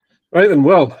Right then,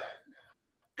 well,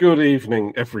 good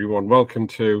evening, everyone. Welcome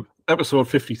to episode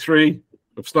 53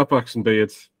 of Snapbacks and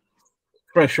Beards,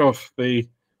 fresh off the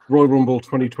Royal Rumble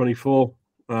 2024,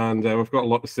 and we've got a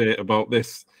lot to say about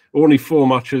this. Only 4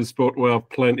 matches, but we have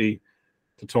plenty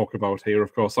to talk about here.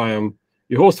 Of course, I am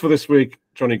your host for this week,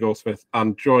 Johnny Goldsmith,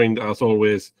 and joined, as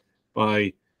always,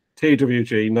 by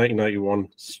TWG 1991.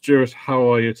 Stuart,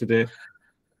 how are you today?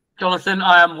 Jonathan,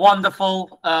 I am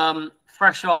wonderful.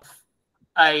 Fresh off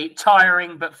a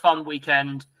tiring but fun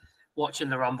weekend watching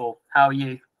the Rumble. How are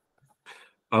you?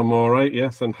 I'm all right,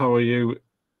 yes. And how are you,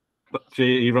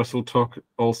 J.E. Russell Tuck,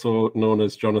 also known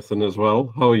as Jonathan as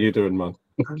well? How are you doing, man?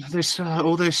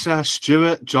 All this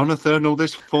Stuart, Jonathan, all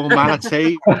this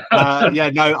formality. I'm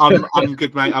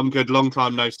good, mate. I'm good. Long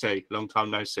time no see.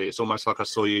 It's almost like I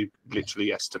saw you literally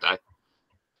yesterday.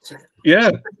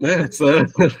 Yeah, we had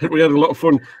a lot of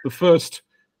fun. The first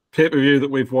pay-per-view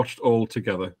that we've watched all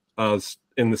together, as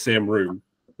in the same room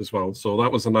as well. So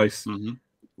that was a nice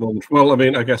moment. Well, I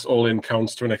mean, I guess All In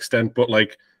counts to an extent, but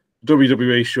like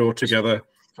WWE show together.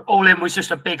 All In was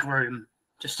just a big room.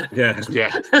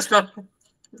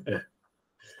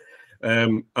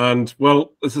 And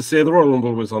well, as I say, the Royal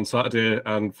Rumble was on Saturday,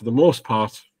 and for the most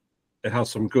part, it has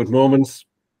some good moments.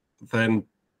 Then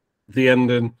the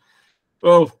ending,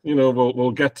 well, you know,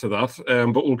 we'll get to that,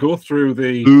 but we'll go through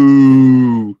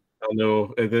the. I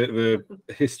know the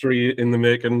history in the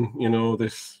making. You know,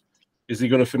 this is he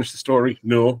going to finish the story?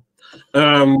 No,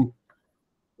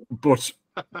 but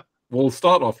we'll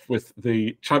start off with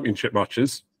the championship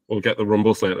matches. We'll get the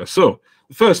Rumbles later. So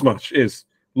the first match is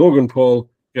Logan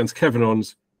Paul against Kevin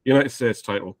Owens, United States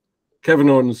title. Kevin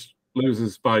Owens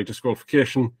loses by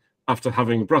disqualification after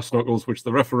having brass knuckles, which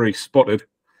the referee spotted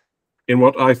in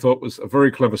what I thought was a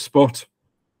very clever spot.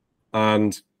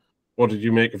 And what did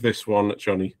you make of this one,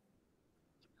 Johnny?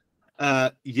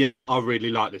 I really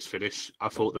like this finish. I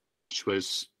thought the finish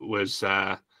was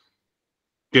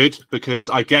good, because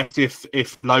I guess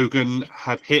if Logan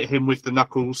had hit him with the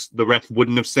knuckles, the ref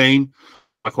wouldn't have seen.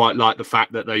 I quite like the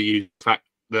fact that they used the fact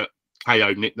that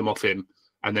KO nicked them off him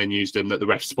and then used them, that the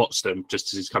ref spots them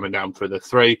just as he's coming down for the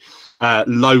 3.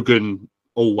 Logan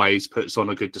always puts on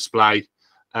a good display.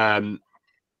 I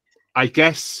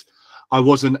guess I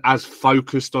wasn't as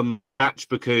focused on the match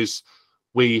because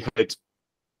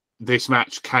this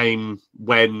match came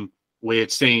when we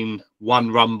had seen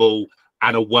one Rumble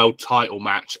and a world title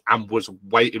match and was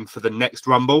waiting for the next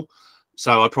Rumble.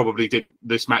 So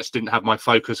this match didn't have my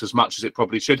focus as much as it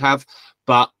probably should have.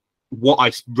 But what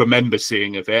I remember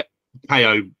seeing of it,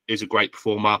 KO is a great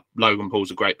performer. Logan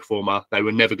Paul's a great performer. They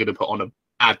were never going to put on a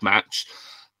bad match.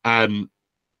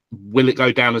 Will it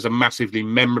go down as a massively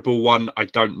memorable one? I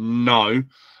don't know.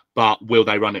 But will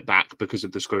they run it back because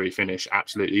of the screwy finish?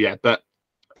 Absolutely, yeah. But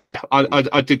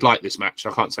I did like this match.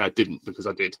 I can't say I didn't, because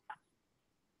I did.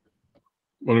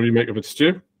 What do you make of it,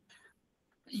 Stu?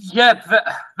 Yeah,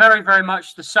 very, very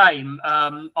much the same.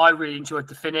 I really enjoyed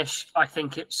the finish. I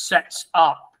think it sets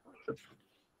up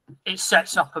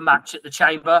a match at the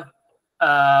Chamber,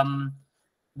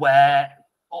 where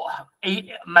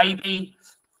maybe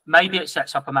it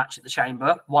sets up a match at the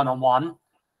Chamber 1-on-1,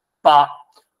 but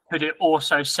could it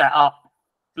also set up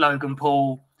Logan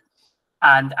Paul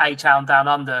and A-Town Down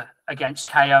Under against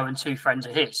KO and 2 friends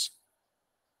of his?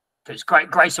 Because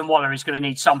Grayson Waller is going to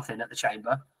need something at the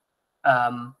Chamber,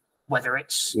 whether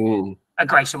it's a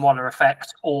Grayson Waller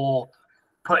effect or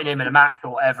putting him in a match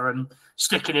or whatever, and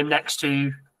sticking him next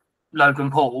to Logan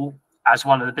Paul as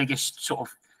one of the biggest sort of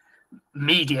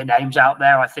media names out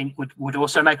there, I think would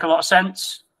also make a lot of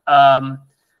sense.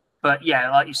 But yeah,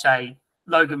 like you say,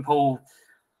 Logan Paul,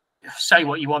 say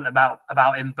what you want about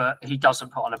him, but he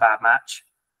doesn't put on a bad match.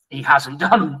 He hasn't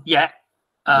done yet.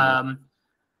 And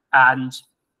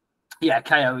yeah,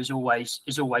 KO is always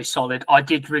solid. I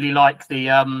did really like the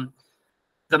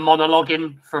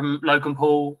monologuing from Logan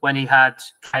Paul when he had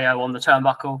KO on the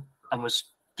turnbuckle and was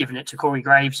giving it to Corey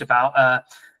Graves about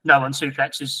no one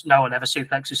ever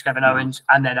suplexes Kevin Owens,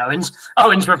 and then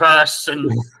Owens reverse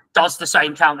and does the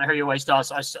same counter he always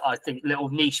does. I think little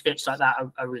niche bits like that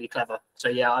are really clever. So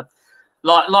yeah,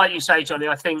 like you say, Johnny,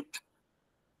 I think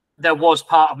there was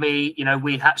part of me, you know,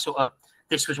 we had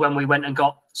this was when we went and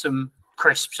got some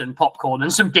crisps and popcorn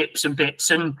and some dips and bits,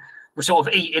 and we're sort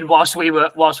of eating whilst we were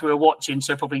watching,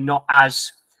 so probably not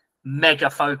as mega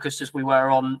focused as we were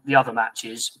on the other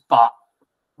matches, but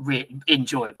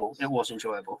enjoyable. It was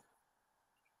enjoyable.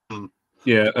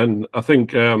 Yeah, and I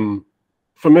think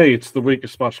for me, it's the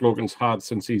weakest match Logan's had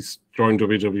since he's joined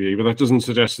WWE, but that doesn't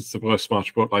suggest it's the worst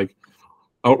match. But like,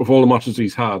 out of all the matches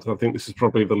he's had, I think this is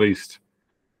probably the least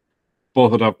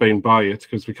bothered have been by it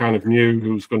because we kind of knew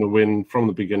who was going to win from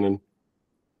the beginning.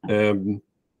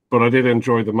 But I did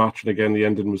enjoy the match, and again, the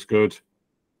ending was good.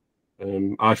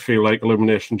 I feel like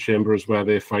Elimination Chamber is where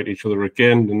they fight each other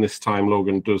again, and this time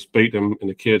Logan does beat him in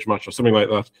a cage match or something like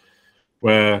that,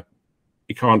 where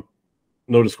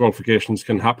no disqualifications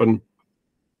can happen,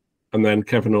 and then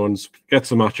Kevin Owens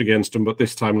gets a match against him, but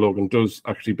this time Logan does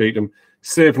actually beat him,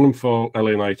 saving him for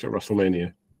LA Knight at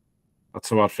WrestleMania. That's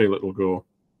how I feel it will go.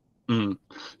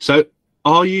 So,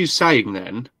 are you saying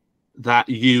then that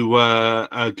you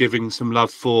were giving some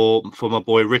love for my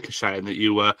boy Ricochet, and that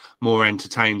you were more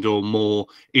entertained or more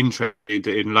interested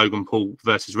in Logan Paul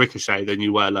versus Ricochet than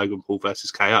you were Logan Paul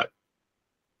versus KO?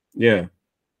 Yeah.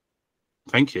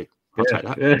 Thank you. I'll take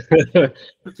that.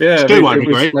 Yeah. Stu won't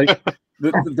agree. Like,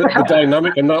 the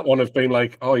dynamic in that one of being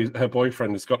like, oh, her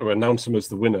boyfriend has got to announce him as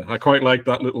the winner. I quite like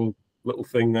that little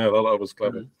thing there. That was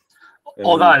clever.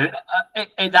 Although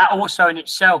that also in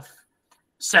itself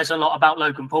says a lot about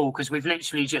Logan Paul, because we've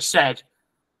literally just said,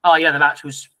 oh yeah, the match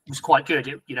was quite good.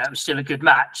 It was still a good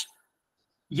match.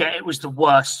 Yet it was the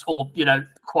worst, or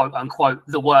quote unquote,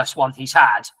 the worst one he's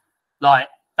had. Like,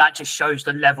 that just shows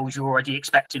the levels you're already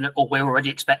expecting, or we're already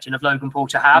expecting of Logan Paul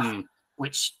to have,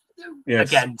 which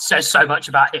again says so much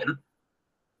about him.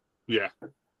 Yeah,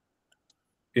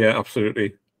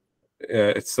 absolutely.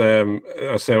 It's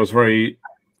I say I was very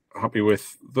happy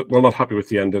with not happy with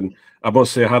the ending. I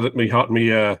must say I had it in my heart,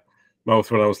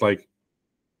 mouth when I was like,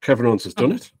 Kevin Owens has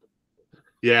done it.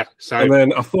 Yeah, so and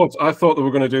then I thought they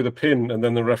were going to do the pin, and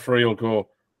then the referee will go,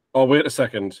 oh, wait a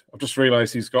second, I've just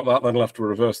realised he's got that, then he'll have to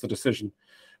reverse the decision.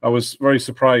 I was very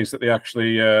surprised that they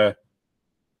actually they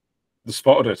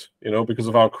spotted it, because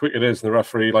of how quick it is. And the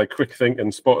referee, like quick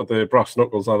thinking, spotted the brass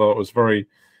knuckles. I thought it was very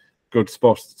good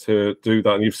spot to do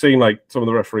that. And you've seen like some of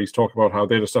the referees talk about how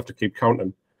they just have to keep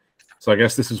counting. So I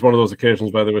guess this is one of those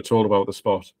occasions where they were told about the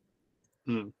spot.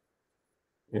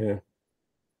 Yeah.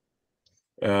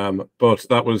 But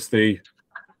that was the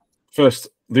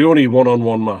only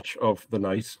one-on-one match of the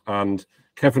night. And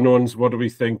Kevin Owens, what do we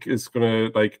think is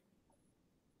going to,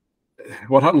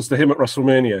 what happens to him at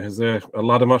WrestleMania? Is there a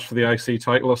ladder match for the IC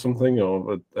title or something?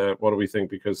 Or what do we think?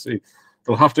 Because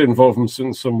they'll have to involve him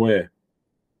in some way.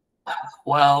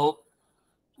 Well,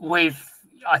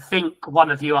 I think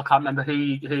one of you, I can't remember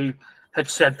who had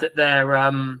said that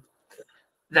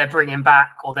they're bringing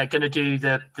back, or they're going to do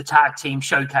the tag team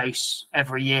showcase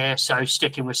every year. So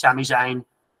sticking with Sami Zayn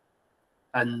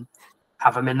and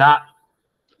have him in that,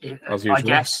 I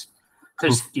guess.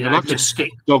 Because you're like just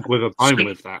stick dog with a bone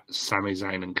with that Sami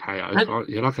Zayn and KO.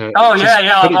 You're like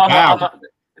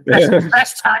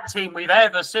best tag team we've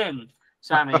ever seen,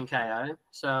 Sami and KO.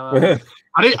 So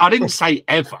I didn't say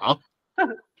ever.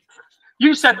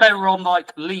 You said they were on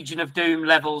like Legion of Doom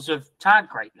levels of tag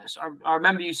greatness. I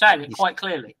remember you saying it quite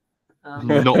clearly.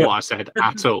 Not what I said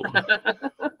at all.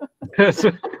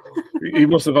 He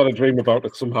must have had a dream about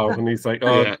it somehow, and he's like,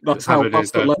 "Oh, yeah, that's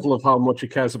the level of how much he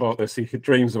cares about this. He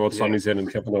dreams about Sami Zayn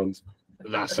and Kevin Owens."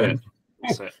 That's it.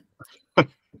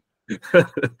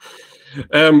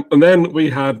 And then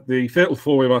we had the Fatal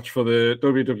 4-Way match for the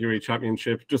WWE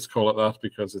Championship. Just call it that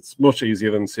because it's much easier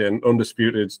than saying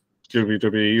undisputed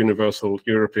WWE Universal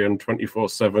European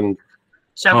 24/7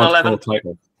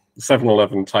 title,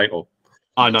 7-Eleven title.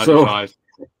 I know. So,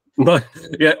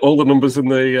 yeah, all the numbers in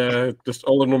the just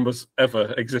all the numbers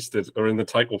ever existed are in the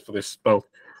title for this belt.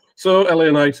 So LA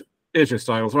Knight, AJ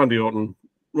Styles, Randy Orton,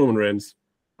 Roman Reigns,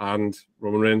 and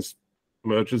Roman Reigns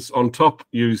emerges on top.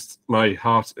 Used my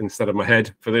heart instead of my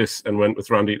head for this and went with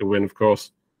Randy to win, of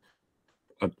course.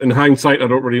 In hindsight, I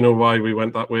don't really know why we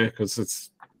went that way because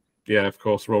of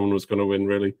course, Roman was going to win,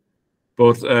 really.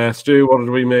 But Stu, what did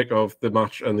we make of the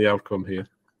match and the outcome here?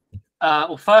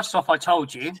 Well, first off, I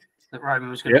told you that Roman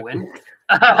was going to win.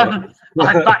 I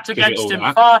backed against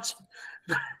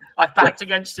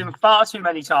him far too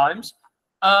many times.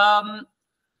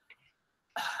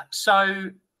 So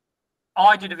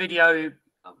I did a video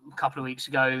a couple of weeks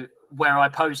ago where I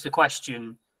posed the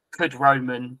question, could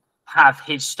Roman have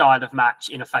his style of match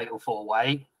in a Fatal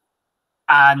 4-Way?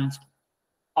 And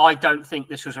I don't think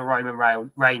this was a Roman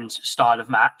Reigns style of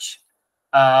match.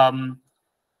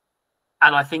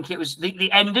 And I think it was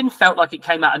the ending felt like it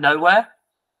came out of nowhere.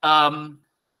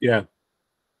 Yeah.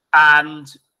 And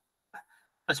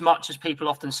as much as people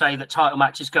often say that title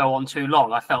matches go on too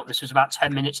long, I felt this was about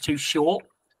 10 minutes too short.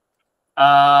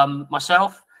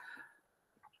 Myself,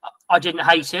 I didn't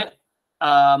hate it.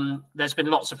 There's been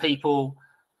lots of people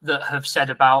that have said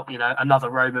about, another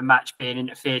Roman match being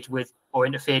interfered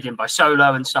in by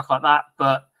Solo and stuff like that.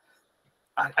 But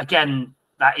again,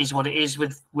 that is what it is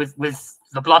with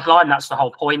the bloodline. That's the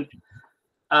whole point.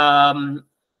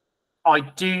 I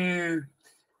do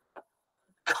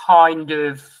kind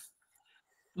of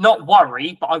not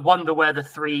worry, but I wonder where the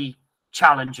 3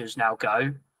 challengers now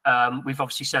go. We've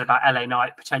obviously said about LA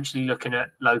Knight potentially looking at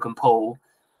Logan Paul.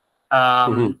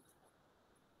 You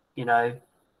know,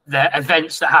 the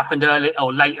events that happened earlier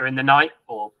or later in the night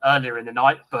or earlier in the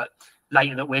night, but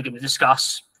later that we're going to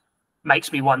discuss,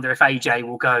 makes me wonder if AJ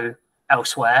will go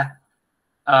elsewhere.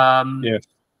 But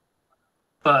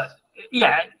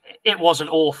yeah, it wasn't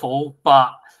awful,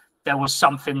 but there was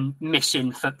something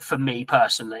missing for me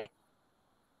personally.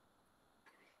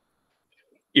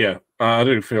 Yeah, I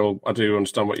do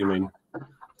understand what you mean.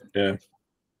 Yeah.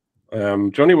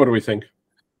 Johnny, what do we think?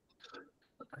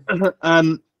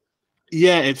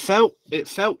 Yeah, it felt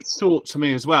short to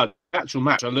me as well. The actual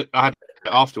match I had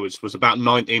afterwards was about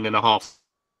 19 and a half,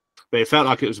 but it felt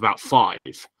like it was about 5.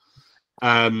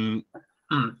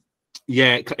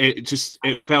 Yeah,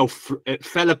 it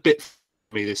fell a bit for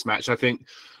me, this match. I think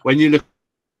when you look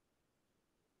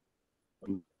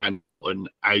on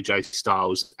AJ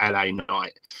Styles, LA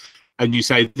Knight, and you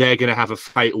say they're going to have a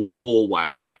fatal 4-way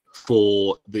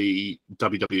for the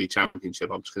WWE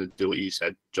Championship, I'm just going to do what you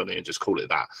said, Johnny, and just call it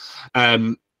that.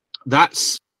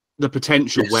 That's the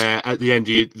potential where at the end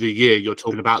of the year you're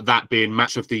talking about that being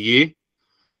match of the year.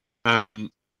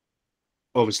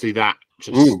 Obviously, that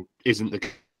just isn't the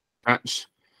match.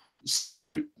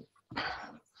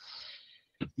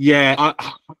 Yeah,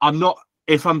 I'm not.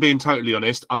 If I'm being totally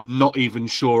honest, I'm not even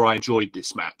sure I enjoyed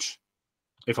this match.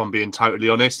 If I'm being totally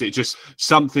honest, it just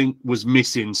something was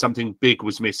missing. Something big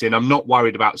was missing. I'm not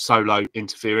worried about Solo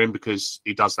interfering because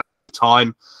he does that all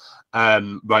the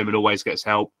time. Roman always gets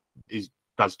help. He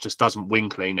just doesn't win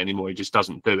clean anymore. He just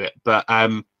doesn't do it. But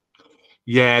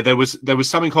yeah, there was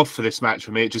something off for this match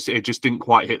for me. It just didn't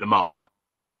quite hit the mark.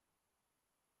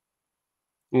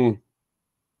 Yeah,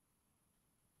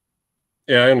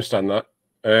 I understand that.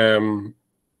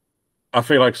 I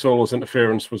feel like Solo's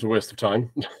interference was a waste of time.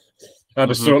 I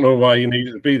just don't know why you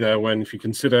needed to be there when, if you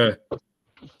consider,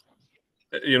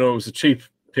 it was a cheap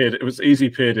payday. It was easy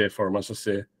payday for him, as I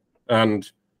say.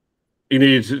 And he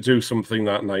needed to do something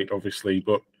that night, obviously.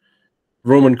 But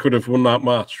Roman could have won that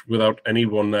match without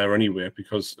anyone there anyway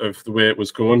because of the way it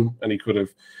was going. And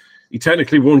he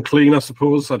technically won clean, I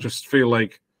suppose. I just feel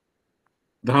like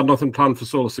they had nothing planned for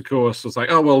Solo Sikoa. So it's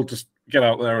like, oh, well, just get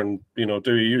out there and, do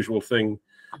your usual thing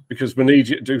because we need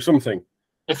you to do something.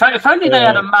 If only they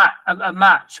had a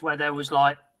match where there was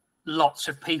like lots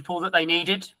of people that they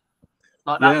needed,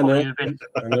 like that would have been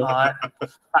that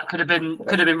could have been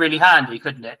really handy,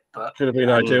 couldn't it? But could have been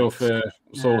ideal for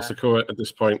Solo Sikoa at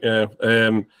this point. Yeah,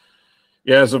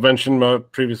 as I mentioned in my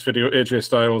previous video, AJ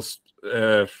Styles.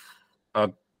 I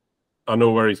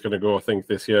know where he's going to go. I think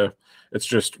this year, it's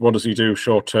just what does he do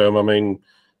short term? I mean,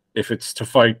 if it's to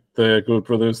fight the Good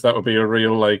Brothers, that would be a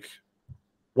real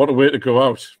what a way to go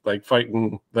out,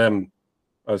 fighting them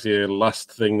as your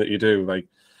last thing that you do.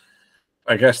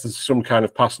 I guess there's some kind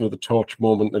of passing of the torch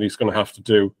moment that he's going to have to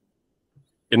do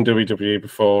in WWE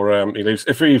before he leaves.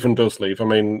 If he even does leave, I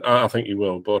mean, I think he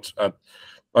will, but I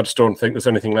just don't think there's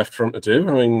anything left for him to do.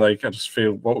 I mean, I just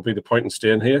feel, what would be the point in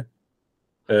staying here?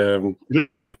 Do you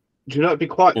know it'd be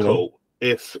quite cool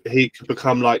if he could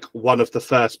become one of the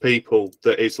first people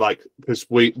that is because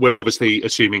we're obviously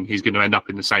assuming he's going to end up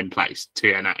in the same place,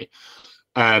 TNA.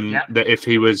 That if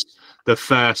he was the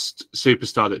first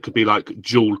superstar that could be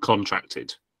dual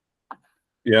contracted.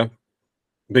 Yeah.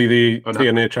 Be the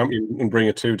TNA champion and bring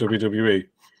it to WWE.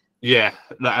 Yeah,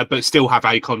 but still have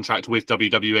a contract with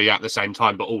WWE at the same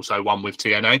time, but also one with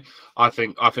TNA. I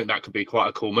think that could be quite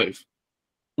a cool move.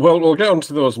 Well, we'll get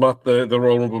onto those, Matt, the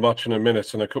Royal Rumble match in a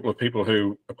minute, and a couple of people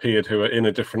who appeared who are in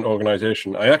a different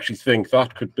organisation. I actually think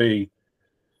that could be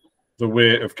the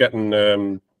way of getting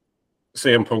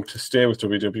CM Punk to stay with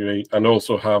WWE and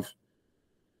also have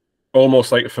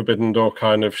almost like a Forbidden Door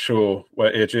kind of show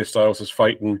where AJ Styles is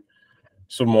fighting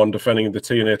someone defending the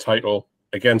TNA title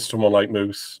against someone like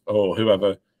Moose or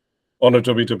whoever on a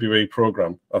WWE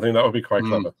program. I think that would be quite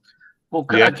clever. Well,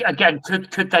 again,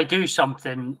 could they do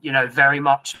something, very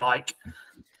much like,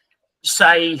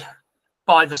 say,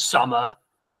 by the summer,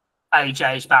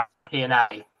 AJ's back in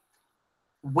TNA,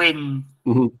 wins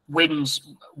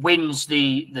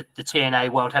the TNA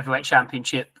World Heavyweight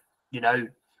Championship,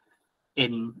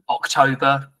 in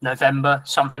October, November,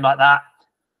 something like that,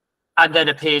 and then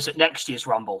appears at next year's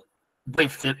Rumble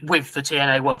with the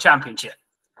TNA World Championship.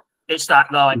 It's that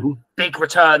big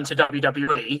return to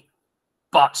WWE.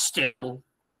 But still,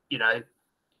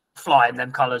 flying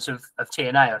them colours of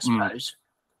TNA, I suppose.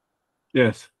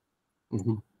 Yes.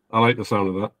 I like the sound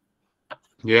of that.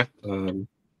 Yeah.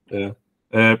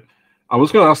 I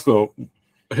was going to ask though,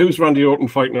 who's Randy Orton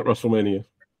fighting at WrestleMania?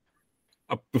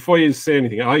 Before you say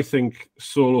anything, I think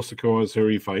Solo Sikoa is who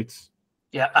he fights.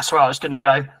 Yeah, that's where I was going to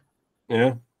go.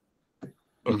 Yeah.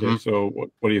 Okay, so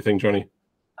what do you think, Johnny?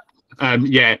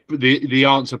 Yeah, the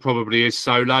answer probably is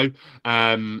Solo.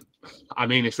 I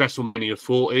mean, it's WrestleMania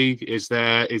 40. Is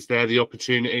there the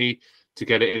opportunity to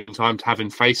get it in time to have him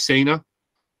face Cena?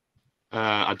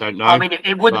 I don't know. I mean,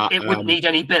 it wouldn't need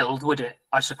any build, would it?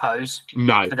 I suppose.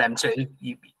 No, for them to,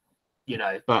 you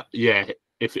know. But yeah,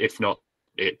 if not,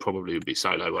 it probably would be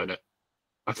Solo, won't it?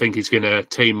 I think he's going to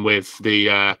team with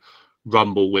the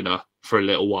Rumble winner for a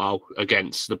little while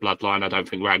against the Bloodline. I don't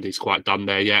think Randy's quite done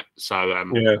there yet. So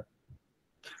yeah.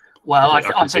 Well, I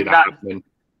think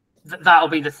that'll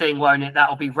be the thing, won't it?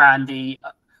 That'll be Randy.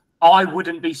 I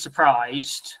wouldn't be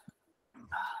surprised.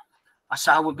 I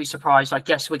say I wouldn't be surprised. I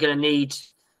guess you're going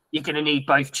to need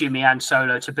both Jimmy and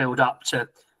Solo to build up to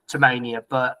Mania.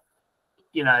 But,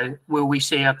 will we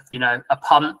see a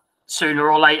punt sooner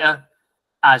or later?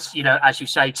 As you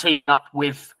say, team up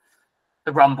with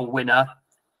the Rumble winner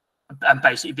and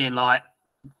basically being like,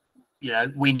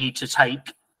 we need to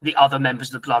take the other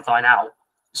members of the Bloodline out.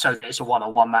 So it's a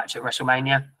one-on-one match at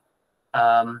WrestleMania,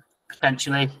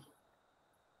 potentially.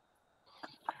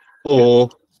 Or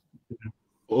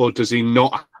does he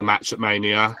not have a match at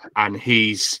Mania and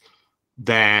he's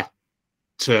there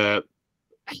to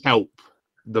help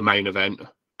the main event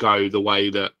go the way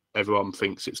that everyone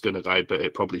thinks it's going to go, but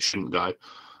it probably shouldn't go?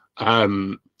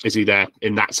 Is he there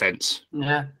in that sense?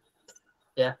 Yeah.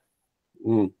 Yeah.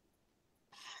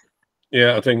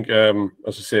 Yeah, I think, as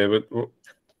I say,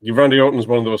 Randy Orton's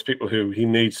one of those people who he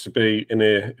needs to be in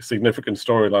a significant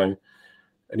storyline.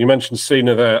 And you mentioned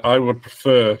Cena there. I would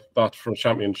prefer that for a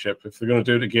championship. If they're going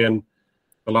to do it again,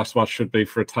 the last match should be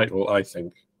for a title, I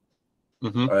think.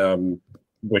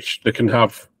 Which they can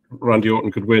have. Randy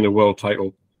Orton could win a world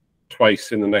title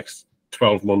twice in the next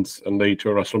 12 months and lead to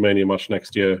a WrestleMania match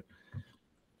next year.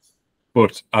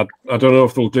 But I don't know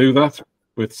if they'll do that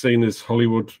with Cena's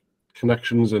Hollywood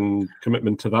connections and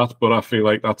commitment to that, but I feel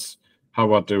like that's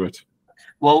how I'd do it.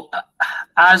 Well,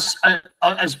 as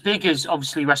big as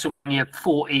obviously WrestleMania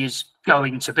 40 is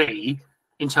going to be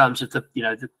in terms of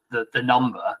the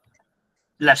number,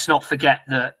 let's not forget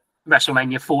that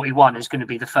WrestleMania 41 is going to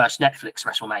be the first Netflix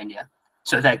WrestleMania,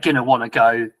 so they're going to want to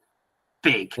go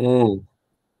big. So,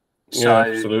 yeah,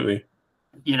 absolutely.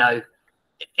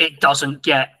 It doesn't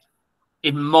get,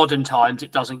 in modern times,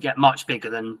 it doesn't get much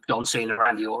bigger than John Cena and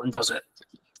Randy Orton, does it?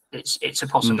 It's a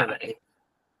possibility.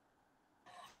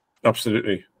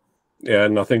 Absolutely. Yeah,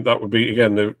 and I think that would be,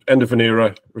 again, the end of an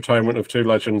era, retirement of two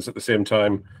legends at the same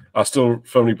time. I still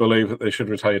firmly believe that they should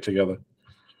retire together.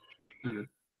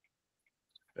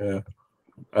 Yeah.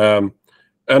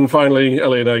 And finally,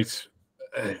 LA Knight.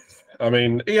 I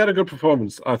mean, he had a good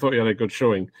performance. I thought he had a good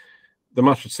showing. The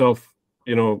match itself,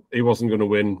 he wasn't going to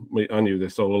win. I knew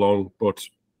this all along, but,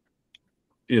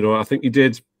 I think he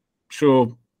did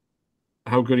show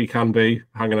how good he can be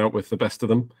hanging out with the best of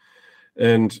them.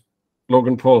 And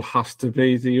Logan Paul has to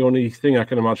be the only thing I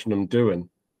can imagine him doing.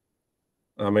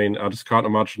 I mean, I just can't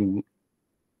imagine.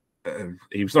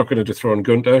 He's not going to dethrone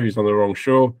Gunther. He's on the wrong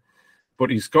show. But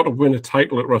he's got to win a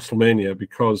title at WrestleMania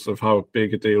because of how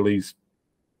big a deal he's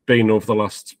been over the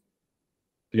last,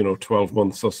 12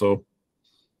 months or so.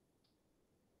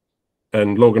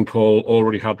 And Logan Paul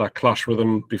already had that clash with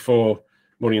him before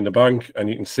Money in the Bank. And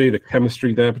you can see the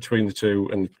chemistry there between the two.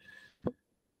 And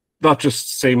that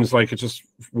just seems like it just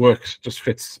works, just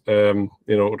fits, it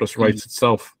just writes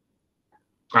itself.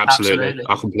 Absolutely.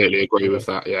 I completely agree with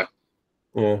that, yeah.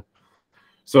 Yeah.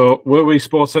 So, were we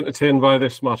sports entertained by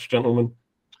this match, gentlemen?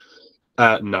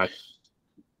 No.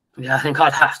 Yeah, I think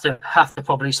I'd have to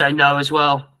probably say no as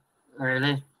well,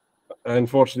 really.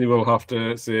 Unfortunately, we'll have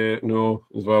to say no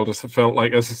as well. Just felt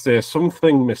like, as I say,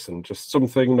 something missing, just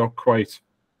something not quite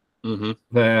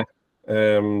there.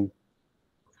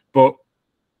 But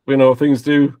things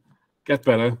do get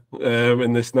better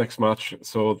in this next match.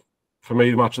 So for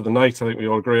me, the match of the night, I think we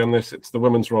all agree on this. It's the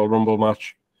Women's Royal Rumble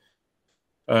match.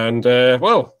 And,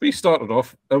 we started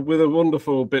off with a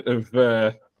wonderful bit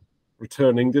of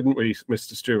returning, didn't we,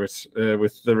 Mr. Stewart?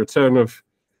 With the return of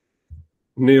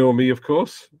Naomi, of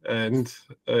course. And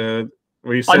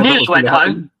we said I nearly went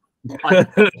home.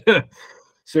 As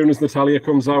soon as Natalya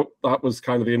comes out, that was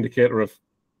kind of the indicator of,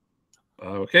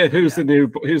 okay, who's the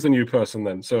new person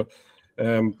then? So,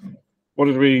 what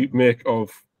did we make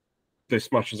of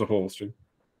this match as a whole, Stu?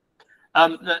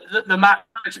 The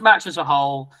match as a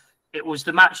whole, it was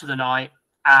the match of the night,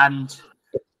 and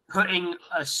putting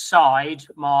aside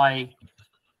my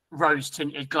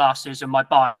rose-tinted glasses and my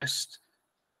bias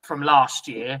from last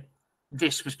year,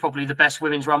 this was probably the best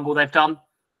women's rumble they've done.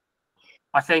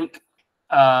 I think,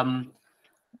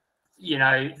 you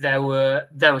know, there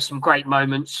were some great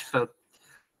moments for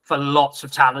lots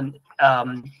of talent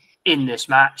in this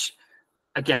match.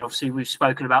 Again, obviously, we've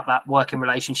spoken about that working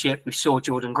relationship. We saw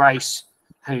Jordynne Grace,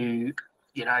 who,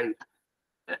 you know,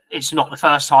 it's not the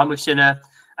first time we've seen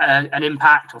an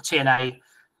Impact or TNA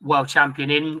world champion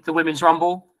in the women's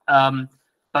rumble.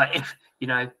 But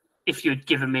if you'd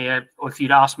given me or if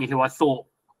you'd asked me who I thought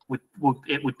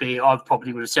it would be, I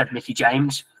probably would have said Mickie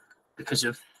James because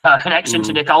of her connection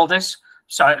to Nick Aldis.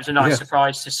 So it was a nice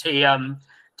surprise to see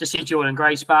Jordynne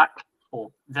Grace back or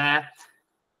there.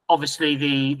 Obviously,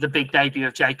 the big debut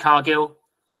of Jade Cargill,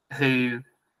 who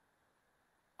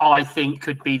I think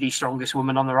could be the strongest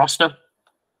woman on the roster,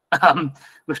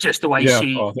 with just the way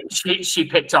she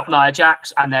picked up Nia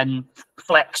Jax and then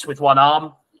flexed with one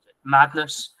arm.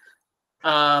 Madness.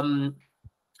 I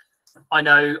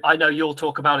know you'll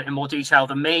talk about it in more detail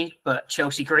than me, but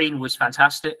Chelsea Green was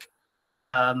fantastic.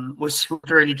 Was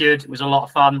really good. It was a lot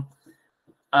of fun.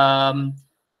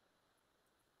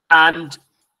 And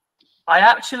I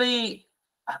actually,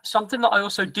 something that I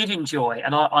also did enjoy,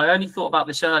 and I only thought about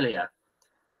this earlier.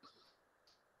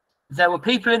 There were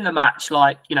people in the match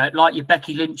like your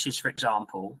Becky Lynch's, for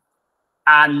example,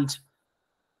 and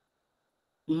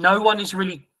no one's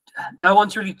really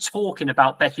talking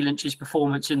about Becky Lynch's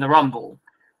performance in the Rumble,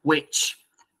 which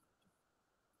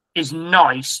is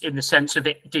nice in the sense of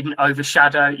it didn't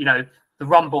overshadow, the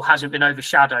Rumble hasn't been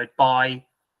overshadowed by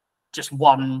just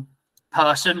one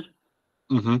person.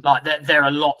 Mm-hmm. Like there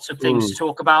are lots of things to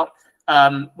talk about.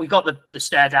 We got the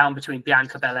stare down between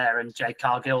Bianca Belair and Jade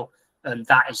Cargill, and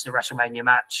that is the WrestleMania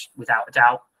match without a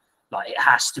doubt. Like it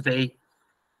has to be.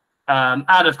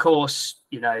 And of course,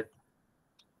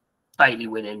 Bayley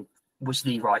winning was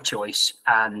the right choice,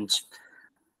 and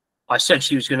I said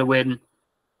she was going to win.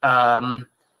 From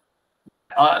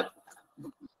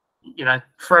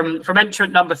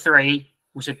entrant number 3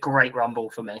 was a great Rumble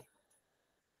for me.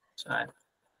 So,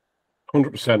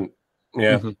 100%,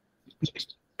 yeah. Mm-hmm.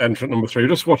 Entrant number 3.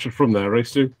 Just watch it from there, right,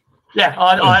 Stu? Yeah,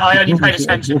 I only paid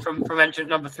attention from entrant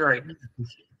number 3.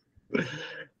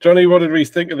 Johnny, what did we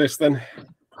think of this then?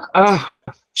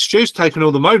 Stu's taken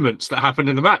all the moments that happened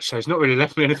in the match, so he's not really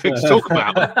left me anything to talk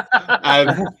about.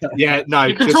 You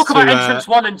can talk about entrants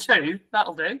 1 and 2.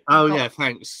 That'll do. Oh yeah,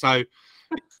 thanks. So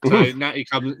Natty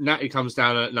comes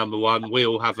down at number 1. We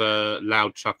all have a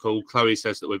loud chuckle. Chloe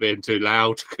says that we're being too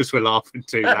loud because we're laughing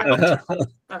too loud.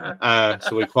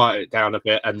 So we quiet it down a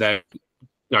bit and then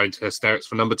go into hysterics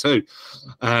for number 2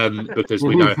 because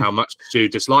we know how much Stu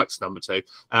dislikes number 2.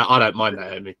 I don't mind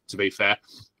Naomi, to be fair.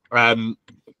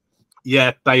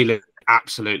 Bayley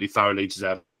absolutely thoroughly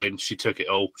deserved it. She took it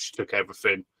all. She took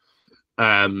everything.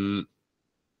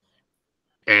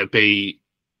 It'd be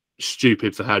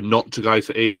stupid for her not to go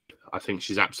for Io. I think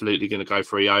she's absolutely going to go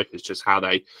for Io. It's just how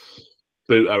they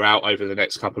boot her out over the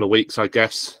next couple of weeks, I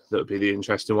guess. That would be the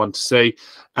interesting one to see.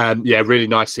 Really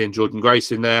nice seeing Jordynne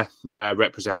Grace in there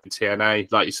representing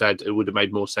TNA. Like you said, it would have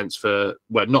made more sense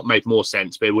not made more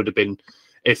sense, but it would have been,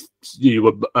 if you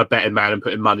were a betting man and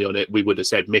putting money on it, we would have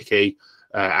said Mickie,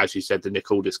 as you said, the Nick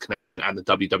Aldis connection and the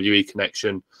WWE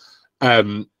connection.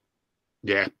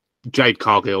 Jade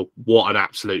Cargill, what an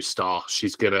absolute star.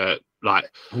 She's going to,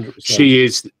 100%. She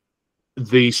is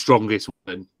the strongest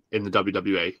woman in the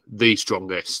WWE, the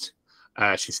strongest.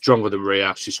 She's stronger than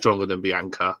Rhea. She's stronger than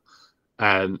Bianca.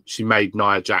 She made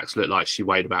Nia Jax look like she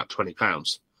weighed about 20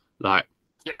 pounds.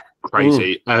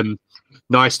 Crazy.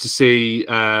 Nice to see.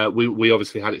 We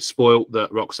obviously had it spoilt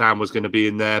that Roxanne was going to be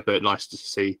in there, but nice to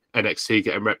see NXT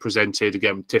getting represented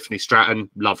again with Tiffany Stratton.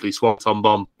 Lovely Swanton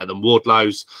bomb and then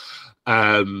Wardlow's.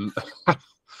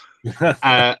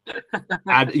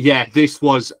 This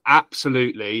was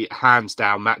absolutely hands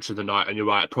down match of the night, and you're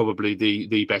right, probably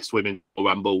the best women's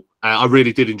Rumble. I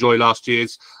really did enjoy last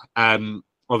year's.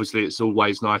 Obviously, it's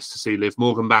always nice to see Liv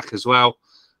Morgan back as well,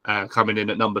 coming in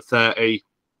at number 30.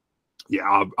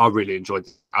 Yeah, I really enjoyed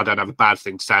it. I don't have a bad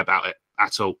thing to say about it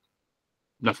at all.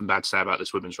 Nothing bad to say about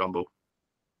this women's Rumble.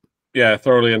 Yeah,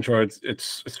 thoroughly enjoyed.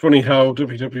 It's funny how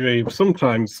WWE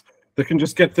sometimes they can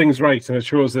just get things right, and it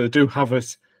shows that they do have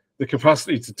the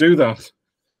capacity to do that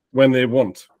when they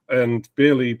want. And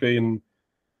Bayley being,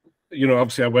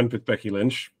 obviously I went with Becky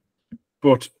Lynch,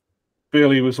 but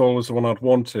Bayley was always the one I'd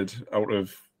wanted out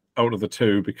of the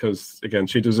two because, again,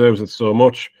 she deserves it so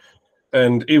much.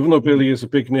 And even though Bayley is a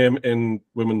big name in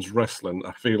women's wrestling,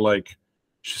 I feel like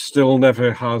she still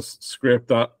never has scraped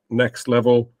that next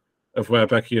level of where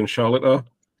Becky and Charlotte are.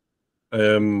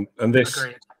 And this,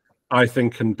 I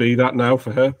think, can be that now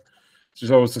for her.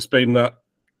 She's always just been that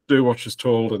do what she's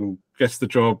told and gets the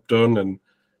job done and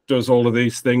does all of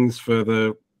these things for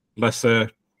the lesser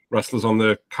wrestlers on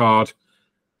the card.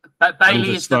 But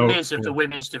Bailey is the Miz of the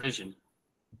women's division.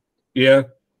 Yeah.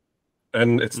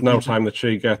 And it's now time that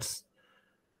she gets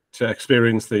to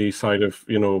experience the side of,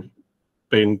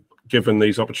 being given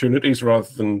these opportunities rather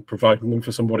than providing them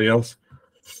for somebody else.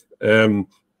 And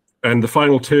the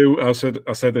final two, I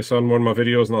said this on one of my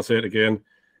videos and I'll say it again.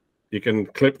 You can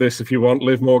clip this if you want.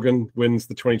 Liv Morgan wins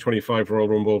the 2025 Royal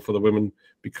Rumble for the women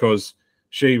because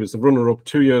she was the runner-up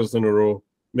 2 years in a row,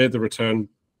 made the return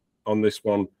on this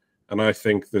one. And I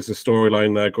think there's a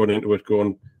storyline there going into it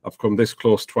going, I've come this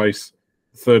close twice.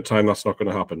 The third time, that's not going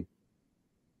to happen.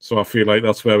 So I feel like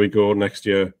that's where we go next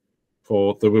year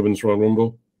for the Women's Royal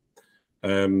Rumble.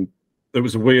 There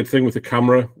was a weird thing with the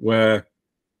camera where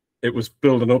it was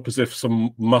building up as if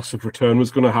some massive return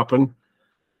was going to happen,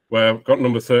 where I've got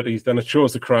number 30, then it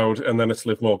shows the crowd, and then it's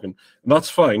Liv Morgan. And that's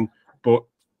fine, but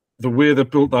the way they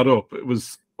built that up, it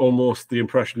was almost the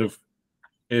impression of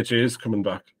AJ is coming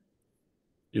back.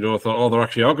 I thought, they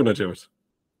actually are going to do it.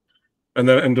 And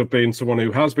then it ended up being someone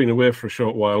who has been away for a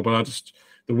short while, but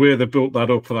the way they built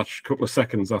that up for that couple of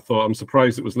seconds, I thought, I'm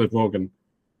surprised it was Liv Morgan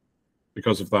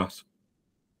because of that.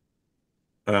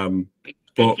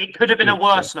 But it could have been a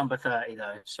worse number 30,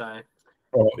 though. So.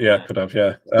 Oh yeah, could have.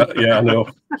 Yeah, I know.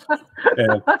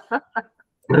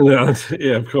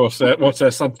 Yeah, of course. What's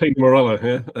Santino Morella?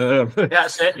 Yeah,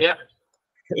 that's it. Yeah.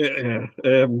 Yeah.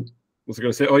 Was I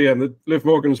going to say? Oh yeah, and Liv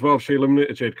Morgan as well. She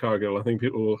eliminated Jade Cargill. I think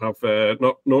people have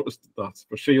not noticed that,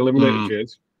 but she eliminated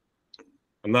Jade.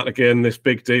 And that again, this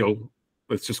big deal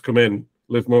that's just come in.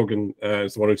 Liv Morgan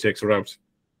is the one who takes her out.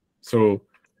 So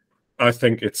I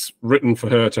think it's written for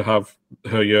her to have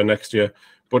her year next year.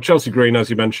 But Chelsea Green, as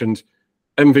you mentioned,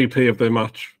 MVP of the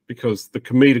match because the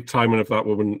comedic timing of that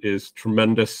woman is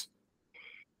tremendous.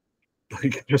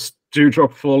 Like just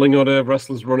dewdrop falling on her,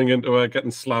 wrestlers running into her,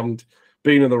 getting slammed,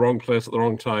 being in the wrong place at the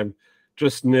wrong time,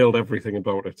 just nailed everything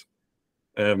about it.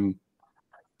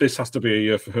 This has to be a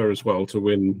year for her as well to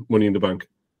win Money in the Bank.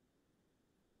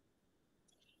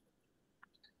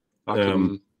 Yeah.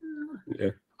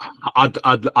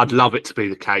 I'd love it to be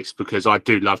the case because I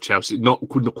do love Chelsea. Not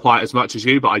quite as much as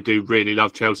you, but I do really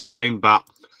love Chelsea. But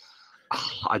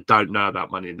I don't know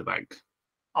about Money in the Bank.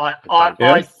 I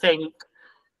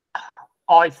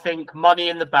think Money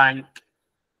in the Bank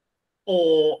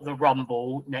or the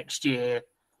Rumble next year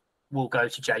will go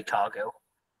to Jade Cargill.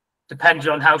 Depending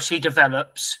on how she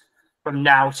develops from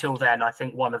now till then, I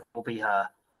think one of them will be her.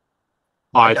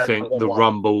 I think the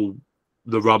Rumble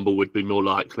would be more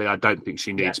likely. I don't think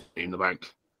she needs Money in the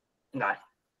Bank. No,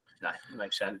 it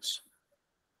makes sense.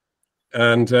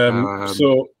 And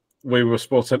so we were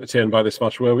sports entertained by this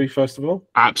match, were we, first of all?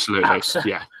 Absolutely.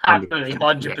 Yeah. Absolutely,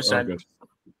 100%. Yeah.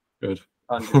 Good.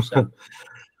 100%.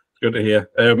 Good to hear.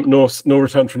 No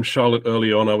return from Charlotte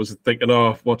early on. I was thinking,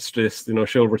 what's this?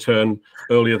 She'll return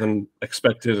earlier than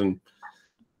expected. And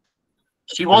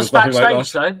she was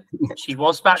backstage, though. She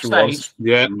was backstage.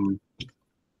 Yeah.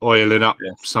 Oiling up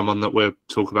someone that we'll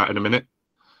talk about in a minute.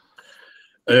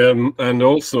 And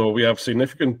also, we have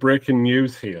significant breaking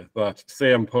news here that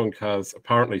CM Punk has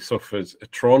apparently suffered a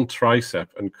torn tricep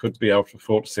and could be out for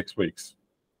 4 to 6 weeks.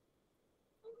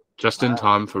 Just in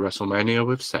time for WrestleMania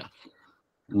with Seth.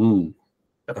 I mean,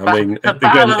 the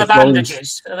battle of the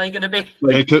bandages. Are they going to be?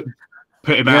 They could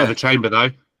put him out of the chamber, though.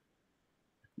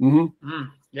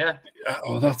 Yeah.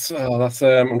 That's.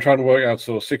 I'm trying to work out.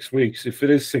 So 6 weeks. If it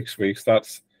is 6 weeks,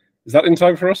 is that in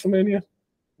time for WrestleMania?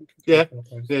 Yeah.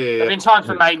 In time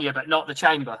for Mania, but not the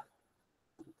chamber.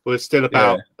 We're still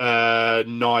about 9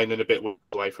 and a bit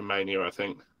away from Mania, I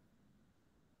think.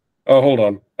 Oh, hold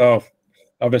on. Oh,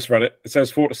 I misread it. It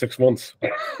says 4 to 6 months.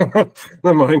 Never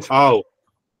mind. Oh.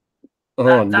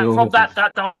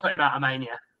 That don't put him out of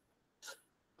Mania.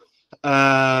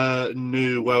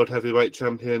 New World Heavyweight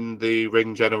Champion, the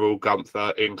Ring General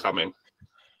Gunther, incoming.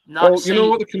 You know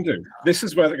what they can do? This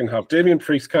is where they can have Damian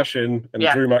Priest cash in and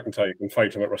Drew McIntyre can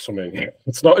fight him at WrestleMania.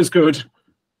 It's not as good,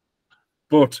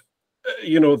 but,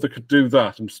 they could do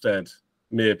that instead,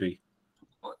 maybe.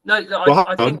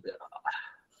 I think...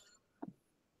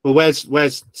 Well,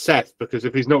 where's Seth? Because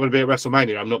if he's not going to be at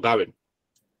WrestleMania, I'm not going.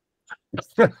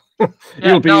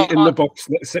 He'll be in the box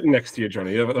sitting next to you,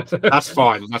 Johnny. That's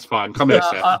fine. Come here,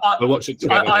 Seth. We'll watch it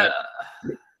together.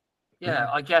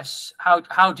 I guess.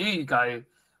 How do you go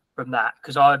from that?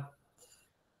 Because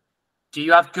do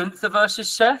you have Gunther versus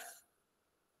Seth?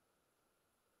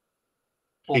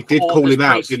 He did call him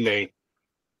out, didn't he?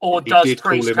 Or does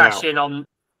Priest cash in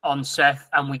on Seth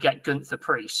and we get Gunther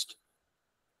Priest?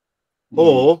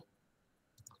 Or,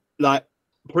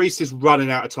 Priest is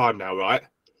running out of time now, right?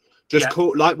 Just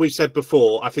call, like we said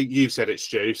before, I think you said it,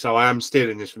 Stu, so I am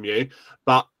stealing this from you.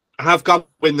 But have Gunther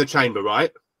win the chamber,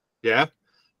 right? Yeah.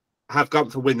 Have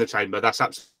Gunther win the chamber. That's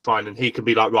absolutely fine. And he can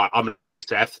be like, right, I'm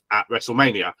Seth at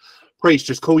WrestleMania. Priest,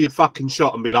 just call your fucking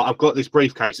shot and be like, I've got this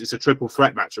briefcase. It's a triple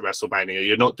threat match at WrestleMania.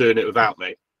 You're not doing it without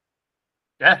me.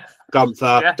 Yeah.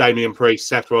 Gunther, Damian Priest,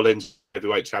 Seth Rollins,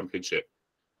 heavyweight championship.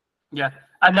 Yeah.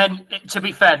 And then, to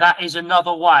be fair, that is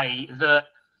another way that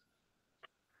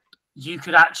you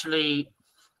could actually,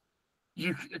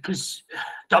 because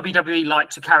WWE like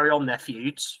to carry on their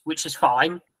feuds, which is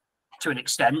fine to an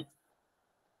extent.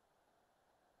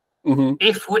 Mm-hmm.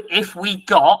 If we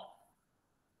got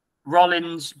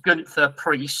Rollins, Gunther,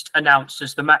 Priest announced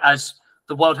as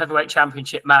the World Heavyweight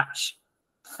Championship match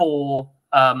for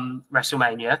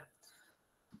WrestleMania,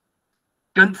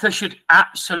 Gunther should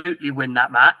absolutely win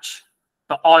that match,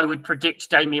 but I would predict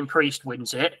Damian Priest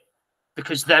wins it,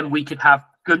 because then we could have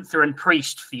Gunther and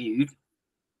Priest feud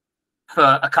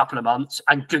for a couple of months,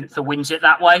 and Gunther wins it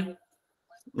that way.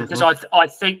 Because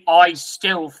I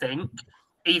still think,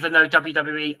 even though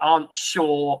WWE aren't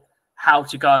sure how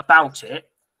to go about it,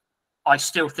 I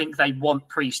still think they want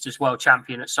Priest as world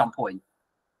champion at some point.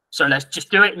 So let's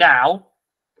just do it now,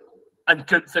 and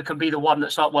Gunther can be the one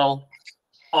that's like, well,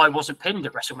 I wasn't pinned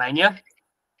at WrestleMania.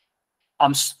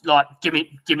 I'm like, give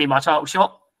me my title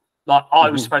shot. Like,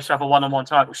 I was supposed to have a one-on-one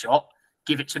title shot.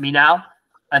 Give it to me now,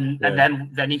 and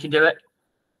then he can do it.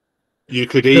 You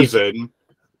could even,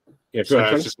 I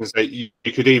was just going to say,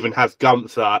 you could even have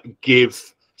Gunther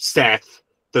give Seth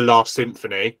the last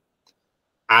symphony,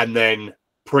 and then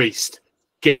Priest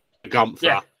get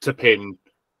Gunther to pin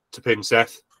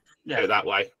Seth. Yeah, that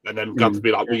way, and then Gunther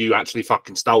be like, "Well, you actually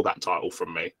fucking stole that title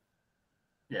from me."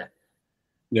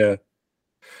 Yeah.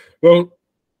 Well,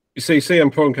 you see,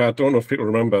 CM Punk, I don't know if people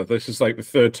remember, this is like the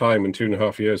third time in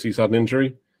 2.5 years he's had an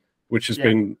injury, which has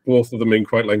been, both of them being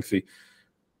quite lengthy.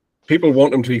 People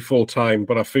want him to be full-time,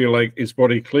 but I feel like his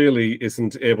body clearly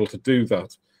isn't able to do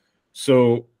that.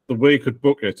 So the way he could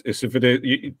book it is, if it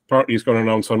is, partly he's going to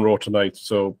announce on Raw tonight,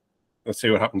 so let's see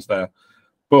what happens there.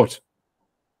 But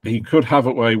he could have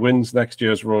it where he wins next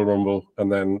year's Royal Rumble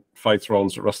and then fights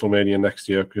Rollins at WrestleMania next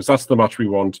year, because that's the match we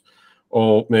want,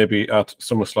 or maybe at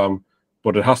SummerSlam.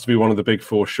 But it has to be one of the big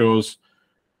four shows.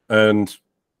 And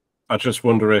I just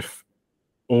wonder if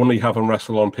only have him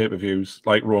wrestle on pay-per-views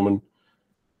like Roman,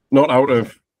 not out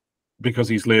of because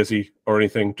he's lazy or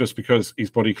anything, just because his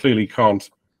body clearly can't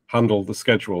handle the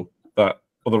schedule that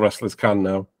other wrestlers can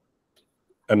now.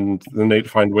 And they need to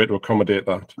find a way to accommodate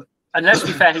that. And let's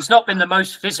be fair, he's not been the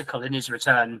most physical in his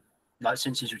return, like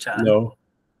since his return. No.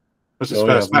 That's his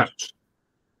first match.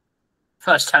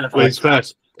 First televised. Well, his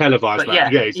first televised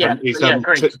match. He's done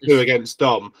 2 against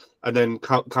Dom, and then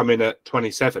come in at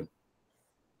 27.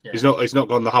 Yeah. He's not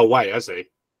gone the whole way, has he?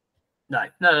 No.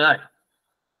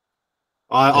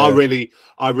 I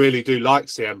really do like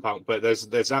CM Punk, but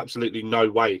there's absolutely no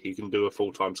way he can do a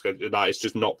full-time schedule. Like, it's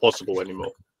just not possible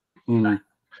anymore. No.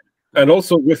 And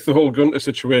also with the whole Gunther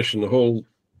situation, the whole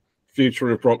future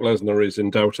of Brock Lesnar is in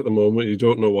doubt at the moment. You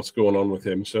don't know what's going on with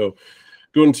him. So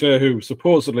Gunther, who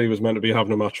supposedly was meant to be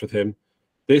having a match with him,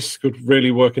 this could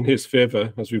really work in his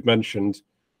favor, as we've mentioned.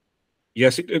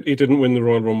 Yes, he didn't win the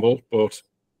Royal Rumble, but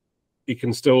he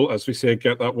can still, as we say,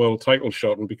 get that world title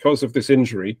shot. And because of this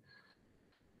injury,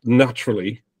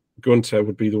 naturally, Gunther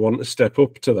would be the one to step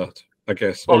up to that, I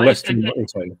guess, unless Drew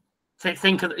McIntyre.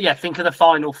 Think of the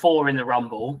final four in the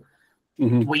Rumble.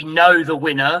 Mm-hmm. We know the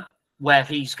winner, where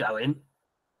he's going.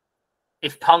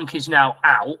 If Punk is now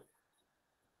out,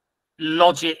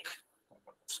 logic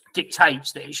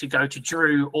dictates that it should go to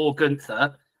Drew or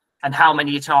Gunther. And how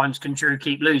many times can Drew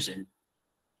keep losing?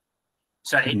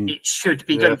 So it should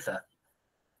be Gunther.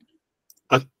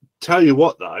 I tell you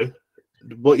what, though,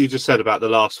 what you just said about the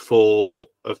last four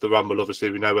of the Rumble,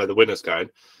 obviously we know where the winner's going.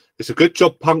 It's a good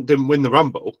job Punk didn't win the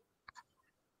Rumble.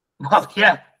 Well,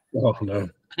 yeah. Oh, no.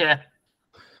 Yeah.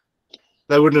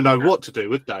 They wouldn't know what to do,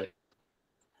 would they?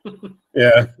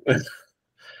 Yeah.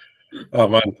 Oh,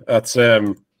 man. That's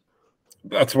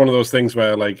one of those things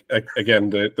where, like, again,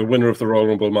 the winner of the Royal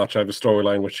Rumble match, I have a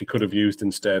storyline which he could have used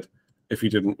instead if he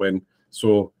didn't win.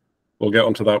 So we'll get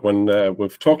onto that when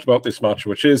we've talked about this match,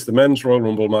 which is the men's Royal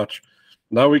Rumble match.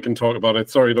 Now we can talk about it.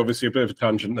 Sorry, obviously a bit of a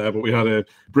tangent there, but we had a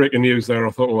breaking news there.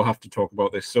 I thought we'll have to talk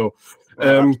about this. So,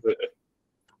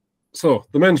 so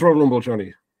the men's Royal Rumble,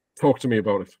 Johnny, talk to me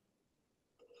about it.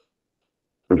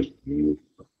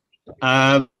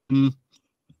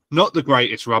 Not the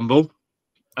greatest Rumble.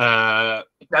 No,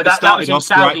 that was in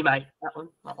Saudi, mate.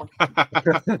 That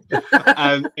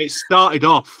one. It started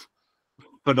off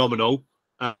phenomenal.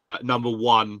 Number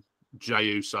one, Jey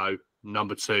Uso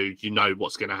Number 2, you know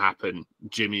what's going to happen.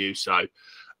 Jimmy Uso.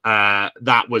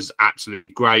 That was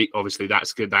absolutely great. Obviously,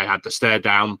 that's good. They had the stare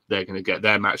down. They're going to get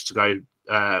their match to go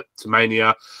to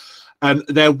Mania. So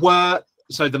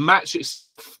the match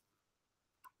itself,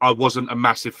 I wasn't a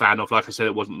massive fan of. Like I said,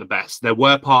 it wasn't the best. There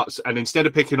were parts, and instead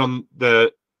of picking on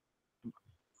the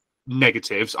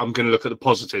negatives, I'm going to look at the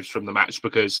positives from the match,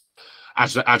 because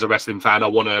as a wrestling fan, I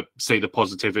want to see the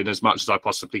positive in as much as I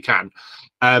possibly can.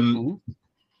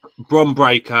 Bron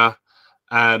Breakker,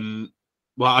 well,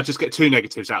 I'll just get 2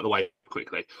 negatives out of the way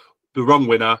quickly. The wrong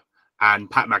winner, and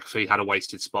Pat McAfee had a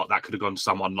wasted spot. That could have gone to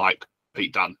someone like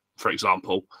Pete Dunne, for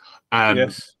example.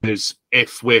 Yes. Because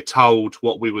if we're told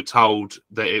what we were told,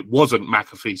 that it wasn't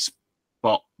McAfee's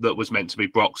spot that was meant to be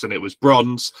Brock's and it was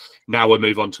Bron's, now we'll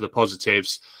move on to the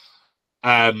positives.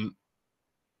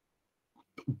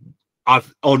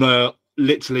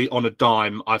 Literally on a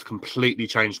dime, I've completely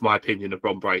changed my opinion of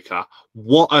Bron Breakker.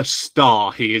 What a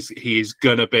star he is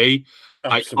gonna be.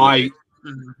 Like, I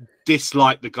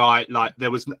dislike the guy. Like,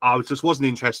 I just wasn't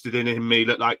interested in him. He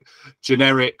looked like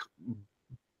generic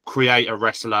creator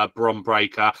wrestler Bron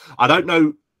Breakker. I don't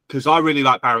know, because I really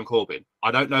like Baron Corbin.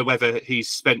 I don't know whether he's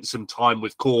spent some time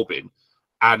with Corbin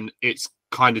and it's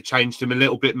kind of changed him a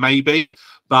little bit, maybe,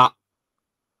 but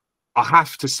I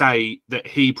have to say that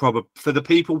he probably, for the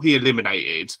people he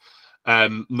eliminated,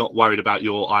 not worried about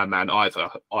your Iron Man either,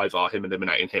 him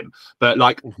eliminating him, but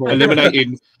like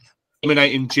eliminating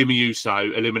Jimmy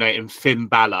Uso, eliminating Finn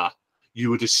Balor, you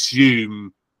would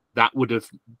assume that would have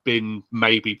been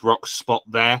maybe Brock's spot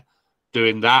there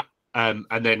doing that, and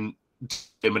then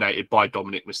eliminated by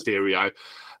Dominic Mysterio.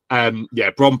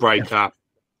 Bron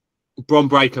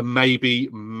Breakker maybe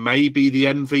the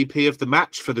MVP of the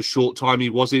match for the short time he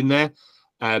was in there.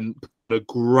 A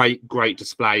great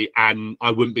display, and I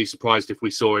wouldn't be surprised if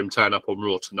we saw him turn up on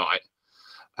Raw tonight.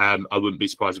 I wouldn't be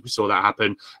surprised if we saw that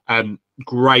happen.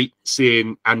 Great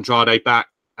seeing Andrade back.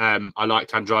 I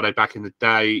liked Andrade back in the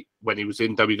day when he was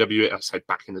in WWE. I said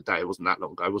back in the day, it wasn't that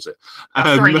long ago, was it?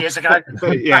 3 years ago.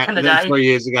 Yeah, back in the day. 3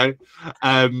 years ago.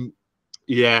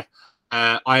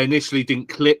 I initially didn't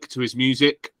click to his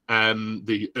music,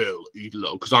 the El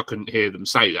Idolo, because I couldn't hear them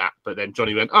say that. But then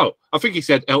Johnny went, "Oh, I think he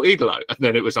said El Idolo," and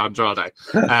then it was Andrade.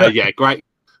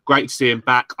 Great to see him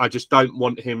back. I just don't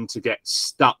want him to get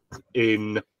stuck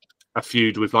in a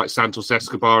feud with like Santos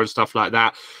Escobar and stuff like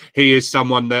that. He is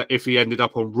someone that if he ended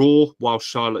up on Raw while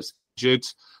Charlotte's injured,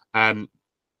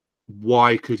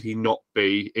 why could he not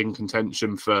be in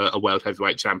contention for a World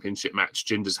Heavyweight Championship match?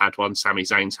 Jinder's had one, Sami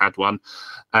Zayn's had one.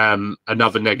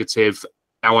 Another negative.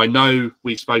 Now, I know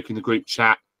we spoke in the group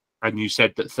chat and you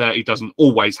said that 30 doesn't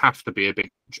always have to be a big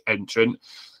entrant.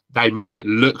 They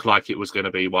looked like it was going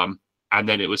to be one. And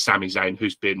then it was Sami Zayn,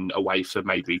 who's been away for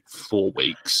maybe 4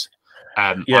 weeks.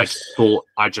 Yes.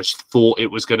 I just thought it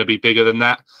was going to be bigger than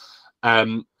that.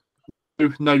 No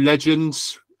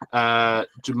legends.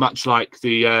 Much like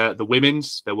the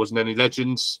women's, there wasn't any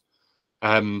legends,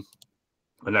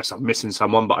 unless I'm missing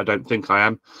someone, but I don't think I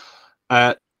am.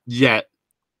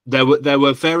 There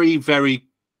were very, very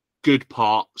good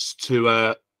parts to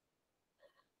a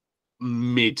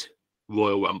mid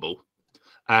Royal Rumble,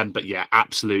 but yeah,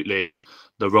 absolutely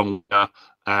the wrong winner,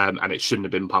 and it shouldn't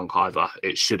have been Punk either.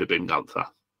 It should have been Gunther.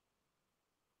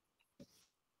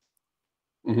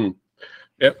 Mm-hmm.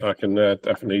 Yep, I can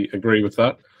definitely agree with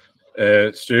that.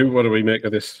 Stu, what do we make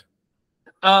of this?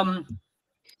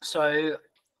 So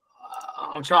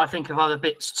I'm trying to think of other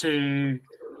bits to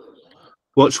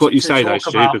watch what you say though, talk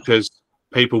Stu, about. because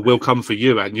people will come for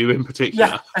you and you in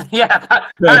particular.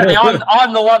 Apparently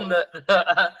I'm the one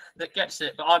that gets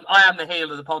it, but I am the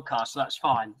heel of the podcast, so that's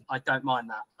fine. I don't mind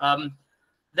that.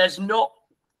 There's not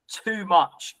too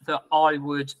much that I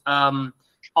would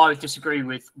disagree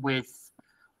with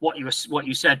what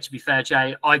you said. To be fair,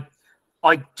 Jay,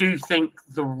 I do think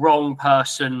the wrong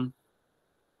person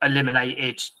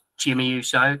eliminated Jimmy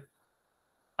Uso.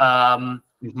 I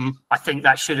think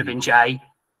that should have been Jay.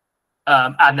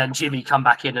 And then Jimmy come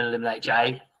back in and eliminate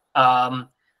Jay. And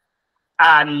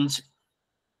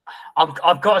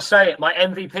I've got to say it, my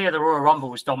MVP of the Royal Rumble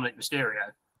was Dominic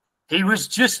Mysterio. He was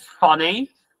just funny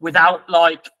without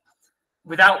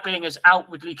being as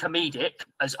outwardly comedic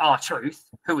as R-Truth,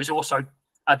 who is also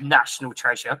a national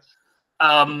treasure.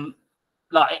 I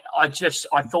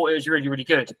thought it was really, really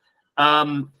good.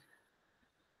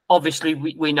 Obviously,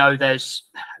 we know there's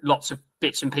lots of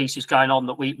bits and pieces going on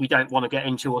that we don't want to get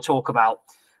into or talk about.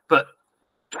 But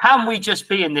can we just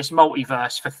be in this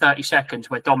multiverse for 30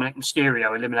 seconds where Dominic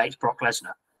Mysterio eliminates Brock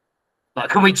Lesnar? Like,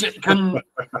 can we just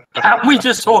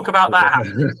talk about that?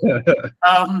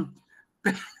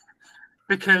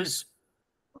 Because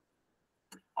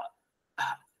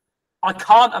I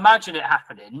can't imagine it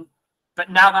happening, but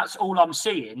now that's all I'm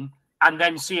seeing, and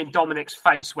then seeing Dominic's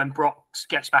face when Brock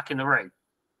gets back in the ring,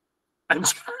 and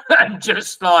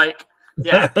just like,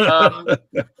 yeah.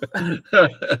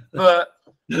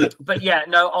 But yeah,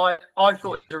 no, I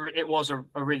thought it was a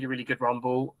really, really good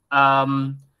Rumble,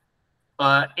 in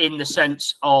the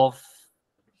sense of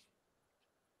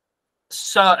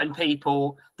certain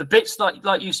people, the bits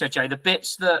like you said, Jay, the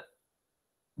bits that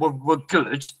were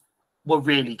good were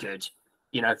really good.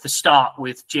 You know, the start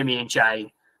with Jimmy and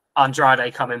Jay,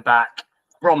 Andrade coming back,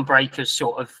 Bron Breakker's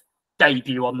sort of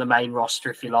debut on the main roster,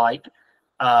 if you like,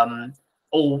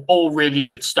 all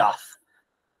really good stuff.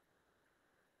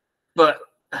 But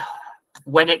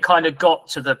when it kind of got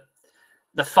to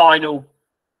the final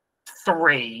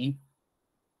three,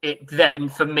 it then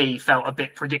for me felt a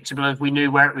bit predictable as we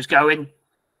knew where it was going.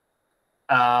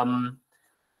 And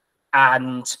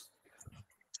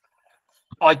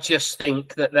I just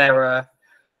think that there are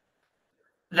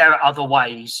other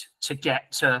ways to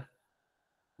get to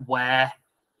where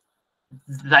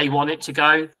they want it to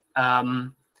go.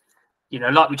 You know,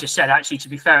 like we just said, actually, to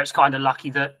be fair, it's kind of lucky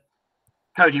that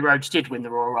Cody Rhodes did win the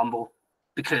Royal Rumble,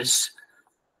 because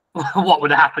what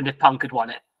would have happened if Punk had won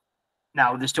it?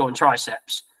 Now with the torn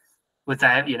triceps, with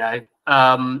their, you know,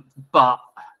 but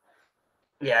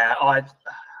yeah,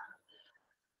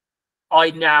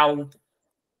 I now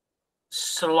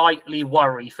slightly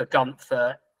worry for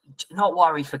Gunther. Not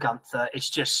worry for Gunther. It's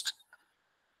just,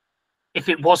 if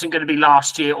it wasn't going to be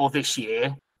last year or this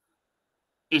year,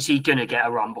 is he going to get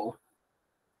a Rumble?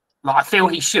 Like, I feel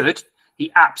he should.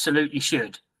 He absolutely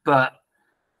should. But,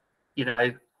 you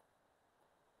know,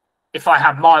 if I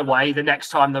have my way, the next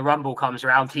time the Rumble comes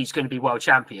around, he's going to be world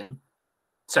champion.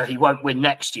 So he won't win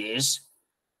next year's.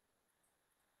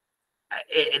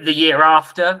 The year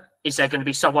after, is there going to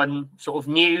be someone sort of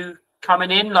new coming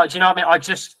in? Like, do you know what I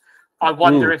mean? I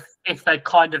wonder if they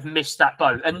kind of missed that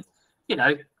boat. And, you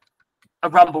know, a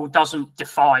Rumble doesn't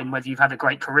define whether you've had a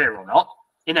great career or not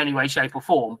in any way, shape or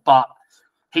form. But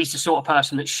he's the sort of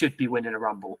person that should be winning a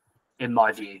Rumble, in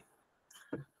my view.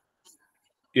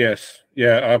 Yes,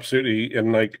 yeah, absolutely.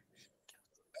 And like,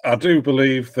 I do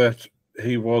believe that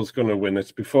he was going to win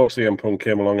it before CM Punk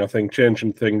came along. I think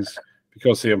changing things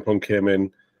because CM Punk came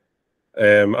in.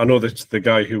 I know that the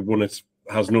guy who won it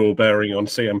has no bearing on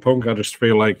CM Punk. I just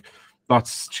feel like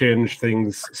that's changed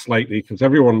things slightly, because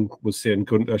everyone was saying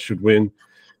Gunther should win,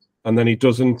 and then he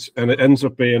doesn't, and it ends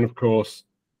up being, of course,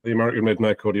 the American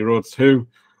Midnight Cody Rhodes, who,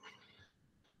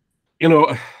 you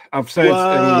know, I've said in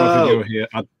my video here,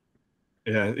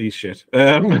 yeah, he's shit.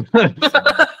 But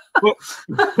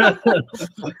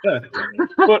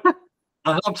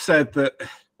I have said that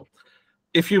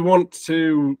if you want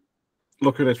to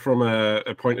look at it from a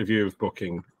point of view of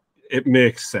booking, it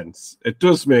makes sense. It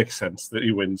does make sense that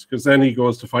he wins, because then he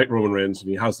goes to fight Roman Reigns and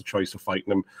he has the choice of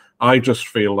fighting him. I just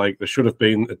feel like there should have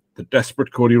been the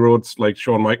desperate Cody Rhodes, like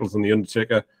Shawn Michaels and The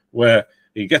Undertaker, where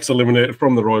he gets eliminated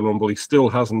from the Royal Rumble. He still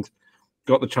hasn't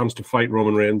got the chance to fight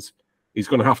Roman Reigns. He's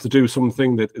going to have to do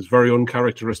something that is very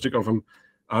uncharacteristic of him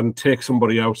and take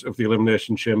somebody out of the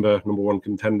Elimination Chamber #1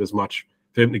 contenders match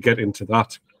for him to get into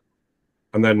that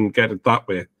and then get it that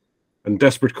way. And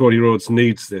desperate Cody Rhodes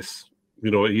needs this. You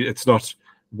know, it's not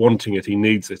wanting it, he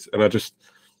needs it. And I just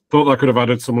thought that could have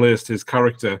added some layers to his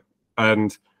character. But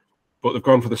they've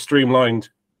gone for the streamlined,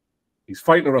 he's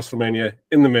fighting at WrestleMania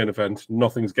in the main event,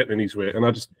 nothing's getting in his way. And I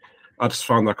just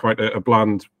found that quite a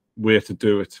bland way to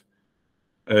do it.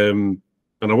 And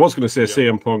I was going to say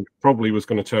CM Punk probably was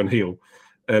going to turn heel.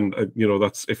 And, you know,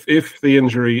 that's if the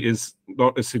injury is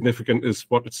not as significant as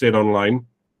what it's saying online,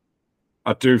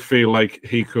 I do feel like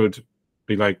he could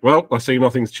be like, well, I see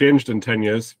nothing's changed in 10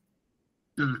 years,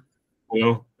 you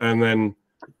know, and then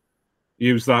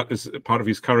use that as part of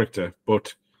his character.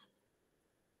 But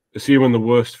assuming the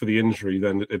worst for the injury,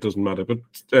 then it doesn't matter.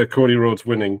 But Cody Rhodes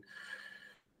winning,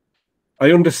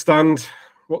 I understand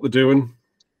what they're doing.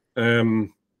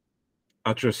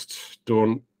 I just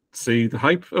don't see the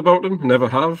hype about him, never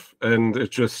have, and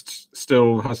it just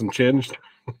still hasn't changed.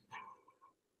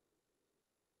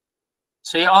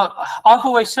 See, I've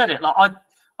always said it. Like,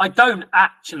 I don't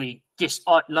actually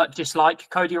dislike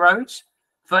Cody Rhodes.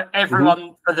 For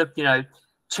everyone, for the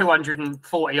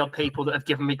 240 odd people that have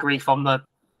given me grief on the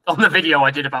video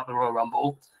I did about the Royal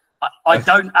Rumble, I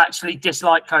don't actually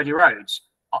dislike Cody Rhodes.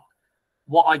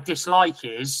 What I dislike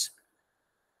is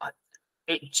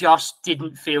it just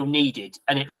didn't feel needed,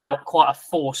 and it felt quite a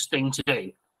forced thing to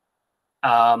do.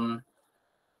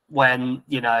 When,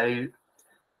 you know,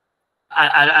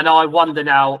 and I wonder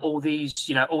now, all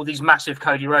these massive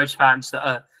Cody Rhodes fans that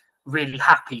are really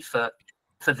happy for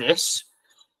this,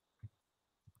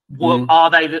 Well, are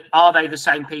they the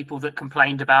same people that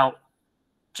complained about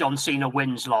John Cena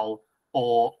wins lol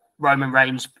or Roman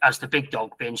Reigns as the big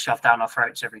dog being shoved down our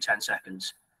throats every 10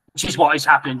 seconds, which is what is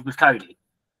happening with Cody?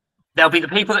 There'll be the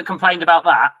people that complained about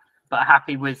that, but are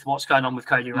happy with what's going on with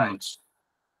Cody Rhodes.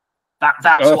 That's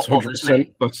what bothers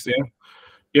me. That's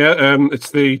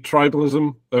it's the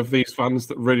tribalism of these fans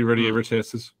that really, really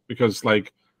irritates us, because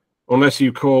like unless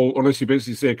you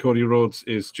basically say Cody Rhodes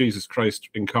is Jesus Christ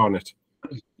incarnate,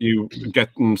 you get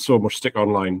so much stick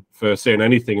online for saying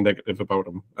anything negative about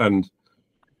him, and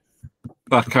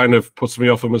that kind of puts me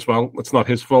off him as well. It's not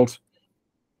his fault,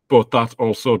 but that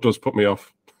also does put me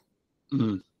off.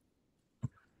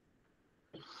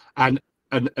 And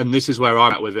this is where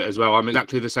I'm at with it as well. I'm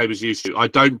exactly the same as you, Stu. I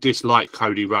don't dislike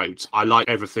Cody Rhodes. I like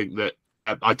everything that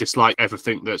I dislike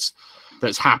everything that's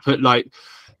happened. Like,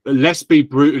 let's be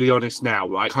brutally honest now,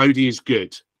 right? Cody is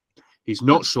good. He's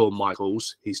not Shawn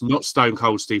Michaels. He's not Stone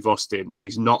Cold Steve Austin.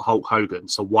 He's not Hulk Hogan.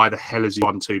 So why the hell is he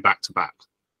 1-2 back to back?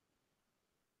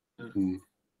 And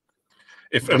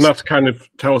that kind of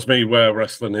tells me where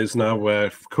wrestling is now, where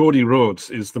if Cody Rhodes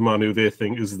is the man who they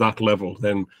think is that level,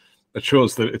 then it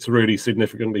shows that it's really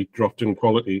significantly dropped in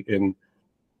quality in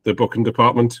the booking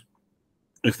department,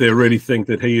 if they really think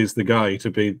that he is the guy to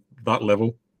be that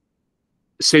level.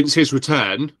 Since his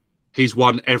return, he's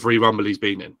won every Rumble he's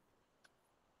been in.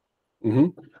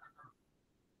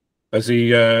 Has he?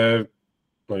 No,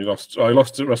 he lost. I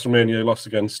lost at WrestleMania. He lost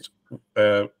against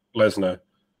Lesnar.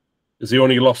 Has he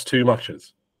only lost 2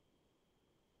 matches?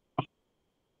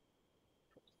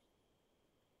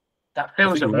 That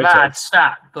feels a mad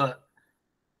stat, but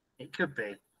it could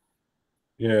be.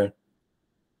 Yeah.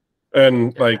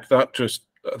 And like that's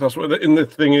what the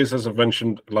thing is, as I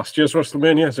mentioned last year's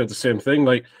WrestleMania, I said the same thing.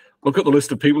 Like, look at the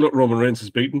list of people that Roman Reigns has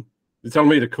beaten. You're telling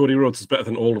me that Cody Rhodes is better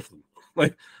than all of them.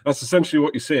 Like, that's essentially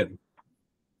what you're saying.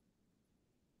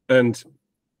 And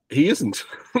he isn't.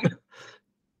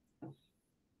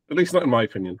 At least not in my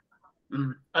opinion.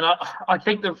 And I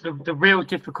think the real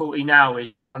difficulty now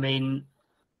is, I mean,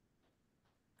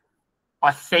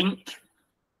 I think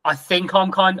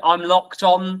I'm locked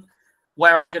on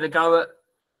where I'm going to go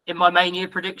in my Mania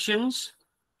predictions,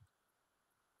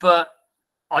 but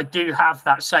I do have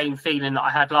that same feeling that I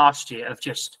had last year of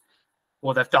just,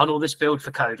 well, they've done all this build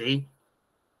for Cody,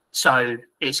 so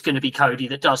it's going to be Cody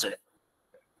that does it.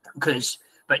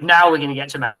 But now we're going to get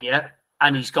to Mania,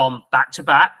 and he's gone back to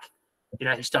back. You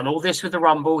know, he's done all this with the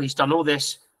Rumble. He's done all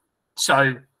this,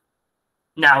 so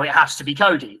now it has to be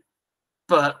Cody.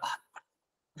 But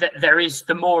there is,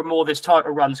 the more and more this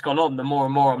title run's gone on, the more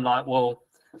and more I'm like, well,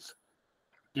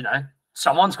 you know,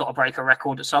 someone's got to break a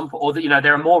record at some point, or that, you know,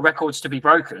 there are more records to be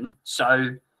broken.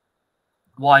 So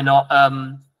why not,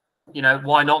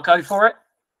 why not go for it?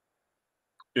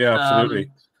 Yeah,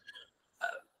 absolutely.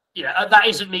 That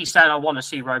isn't me saying I want to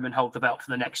see Roman hold the belt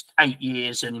for the next 8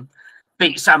 years and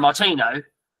beat San Martino,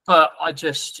 but I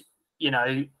just,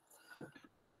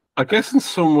 I guess in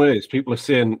some ways people are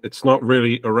saying it's not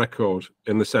really a record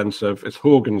in the sense of it's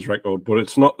Hogan's record, but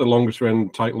it's not the longest reign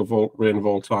of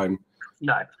all time.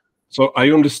 No. So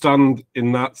I understand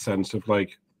in that sense of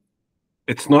like,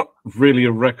 it's not really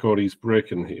a record he's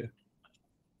breaking here.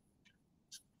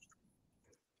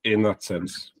 In that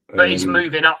sense. But he's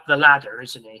moving up the ladder,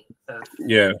 isn't he?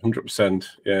 Yeah, 100%.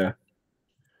 Yeah.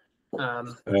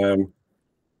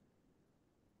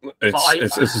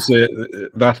 It's as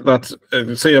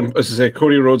I say,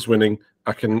 Cody Rhodes winning.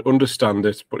 I can understand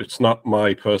it, but it's not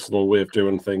my personal way of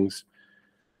doing things.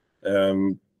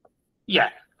 Johnny,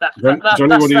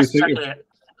 what do you think?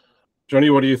 Johnny,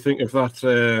 what do you think of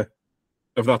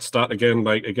that stat again?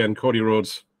 Like again, Cody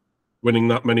Rhodes winning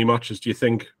that many matches. Do you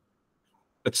think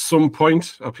at some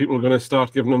point are people going to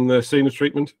start giving him the Cena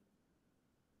treatment?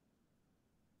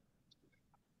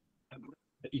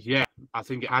 Yeah, I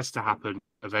think it has to happen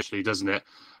eventually, doesn't it?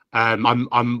 I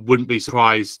wouldn't be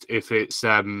surprised if it's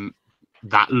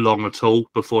that long at all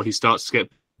before he starts to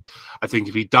get. I think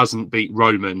if he doesn't beat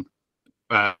Roman,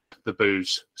 the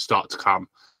boos start to come.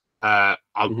 I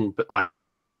haven't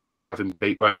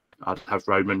beat Roman. I'd have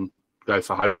Roman go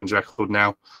for Hogan's record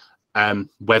now.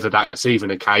 Whether that's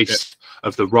even a case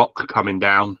of The Rock coming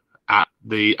down at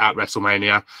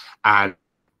WrestleMania and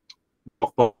I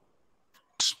want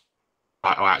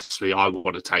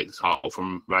to take the title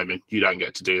from Roman. You don't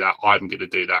get to do that. I'm going to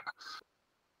do that.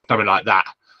 Something like that.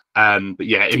 But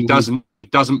yeah, if he doesn't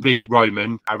beat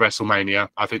Roman at WrestleMania,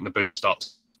 I think the boom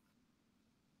stops.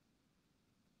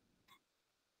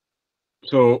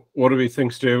 So what do we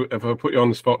think, Stu? If I put you on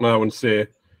the spot now and say,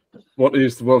 what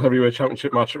is the World Heavyweight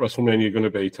Championship match at WrestleMania going to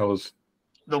be? Tell us.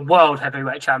 The World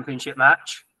Heavyweight Championship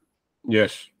match?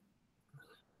 Yes.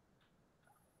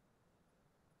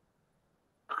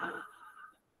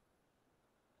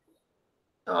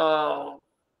 Oh.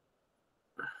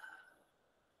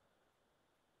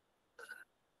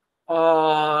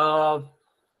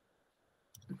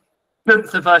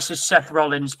 Gunther versus Seth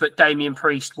Rollins, but Damian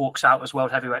Priest walks out as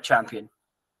World Heavyweight Champion.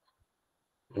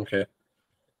 Okay.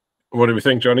 What do we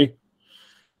think, Johnny?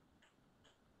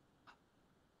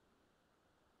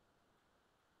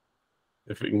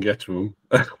 If we can get to him.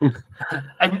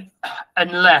 And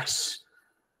unless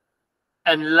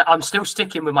I'm still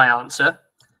sticking with my answer,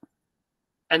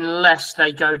 unless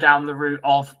they go down the route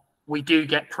of we do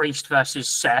get Priest versus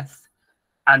Seth,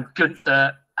 and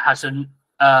Gunther hasn't.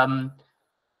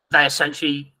 They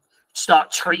essentially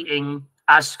start treating,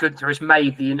 as Gunther has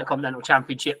made the Intercontinental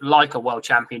Championship like a World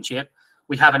Championship.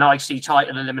 We have an IC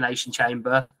title elimination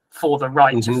chamber for the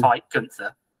right to fight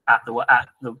Gunther at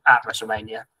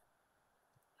WrestleMania.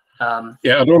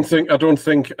 Yeah, I don't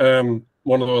think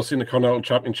one of those Intercontinental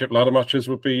Championship ladder matches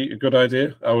would be a good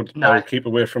idea. I would keep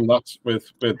away from that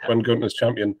with when Gunther's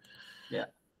champion. Yeah.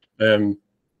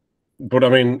 But I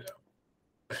mean,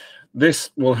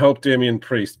 this will help Damian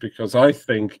Priest, because I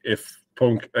think if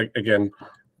Punk, again,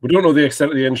 we don't know the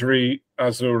extent of the injury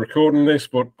as we're recording this,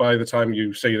 but by the time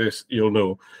you see this, you'll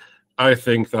know. I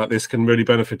think that this can really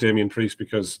benefit Damian Priest,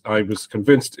 because I was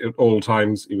convinced at all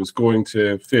times he was going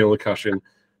to fail the cash in.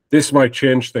 This might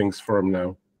change things for him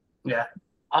now. Yeah.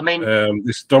 I mean,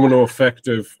 this domino effect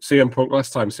of CM Punk,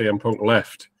 last time CM Punk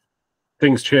left,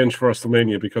 things changed for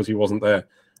WrestleMania because he wasn't there.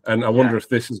 And I wonder if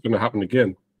this is going to happen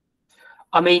again.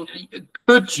 I mean,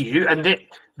 could you? And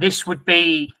this would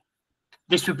be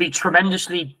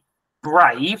tremendously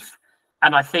brave.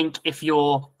 And I think if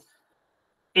you're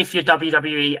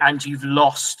WWE and you've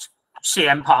lost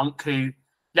CM Punk, who,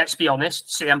 let's be honest,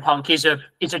 CM Punk is a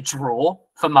draw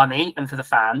for money and for the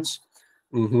fans.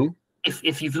 Mm-hmm.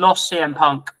 If you've lost CM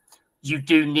Punk, you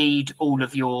do need all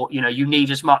of your, you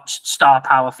need as much star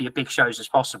power for your big shows as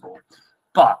possible.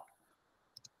 But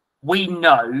we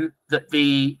know that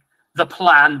the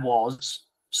plan was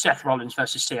Seth Rollins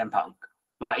versus CM Punk.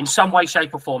 In some way,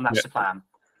 shape, or form, that's the plan.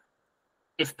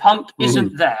 If Punk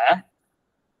isn't there,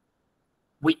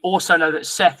 we also know that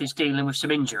Seth is dealing with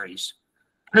some injuries.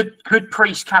 Could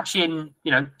Priest cash in,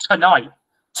 tonight,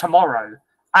 tomorrow,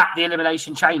 at the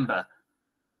Elimination Chamber?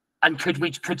 And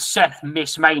could Seth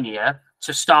miss Mania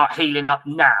to start healing up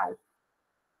now?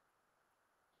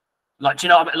 Like, do you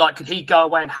know what I mean? Like, could he go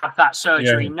away and have that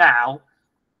surgery now?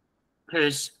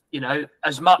 Because,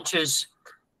 as much as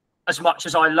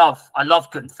I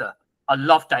love Gunther, I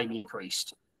love Damian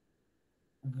Priest.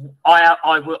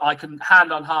 I can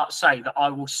hand on heart say that I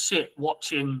will sit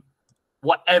watching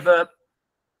whatever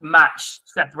match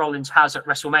Seth Rollins has at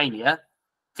WrestleMania,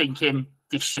 thinking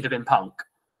this should have been Punk.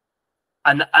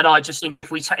 And I just think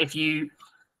if you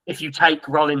take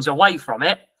Rollins away from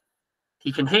it,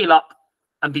 he can heal up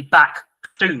and be back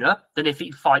sooner than if he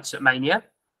fights at Mania.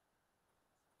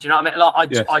 Do you know what I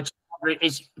mean?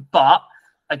 But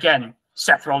again,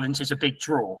 Seth Rollins is a big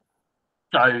draw.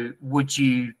 So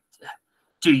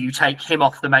do you take him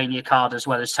off the Mania card as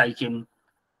well as taking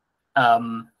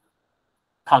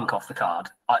Punk off the card?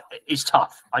 It's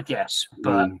tough, I guess.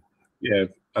 But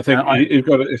I think you've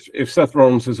got if Seth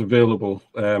Rollins is available,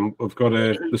 we've got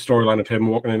the storyline of him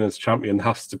walking in as champion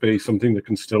has to be something that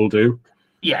can still do.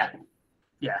 Yeah.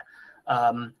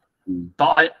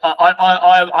 But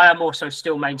I am also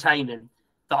still maintaining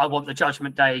that I want the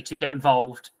Judgment Day to get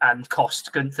involved and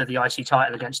cost Gunther the IC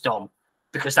title against Dom,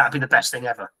 because that'd be the best thing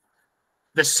ever.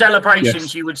 The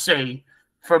celebrations you would see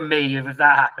from me with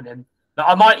that happening. But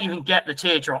I might even get the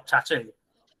teardrop tattoo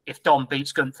if Dom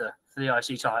beats Gunther for the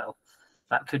IC title.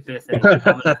 That could be a thing. Let's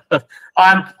put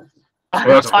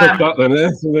that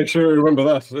then, so make sure you remember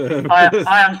that.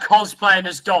 I am cosplaying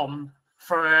as Dom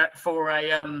for a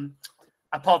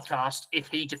podcast if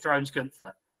he dethrones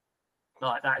Gunther.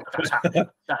 Like that's happening.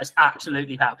 That is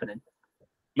absolutely happening.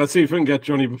 Let's see if we can get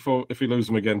Johnny if we lose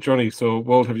him again. Johnny, so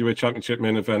World Heavyweight Championship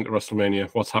main event at WrestleMania.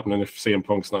 What's happening if CM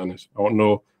Punk's not in it? I want to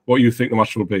know what you think the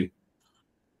match will be.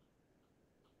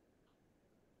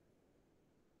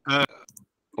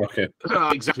 Okay.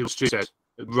 Exactly what Stu said.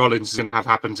 Rollins is going to have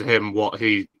happened to him what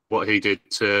he did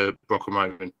to Brock and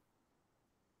Roman.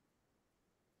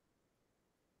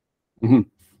 Mm-hmm.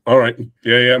 All right.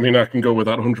 Yeah. I mean, I can go with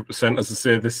that 100%. As I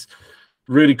say, this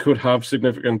really could have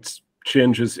significant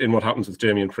changes in what happens with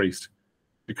Damian Priest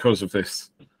because of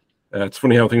this. It's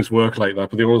funny how things work like that,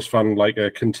 but they always found like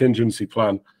a contingency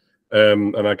plan.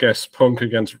 And I guess Punk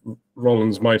against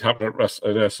Rollins might happen at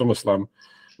SummerSlam,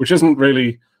 which isn't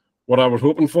really what I was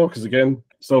hoping for, because again,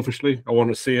 selfishly, I want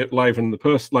to see it live in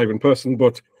person.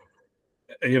 But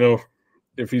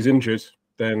if he's injured,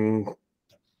 then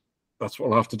that's what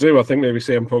we'll have to do. I think maybe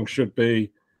CM Punk should be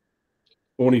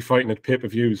only fighting at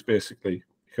pay-per-views, basically,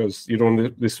 because you don't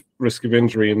want this risk of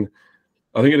injury. And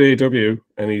I think at AEW,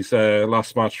 and his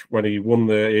last match when he won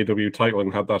the AEW title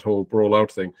and had that whole brawl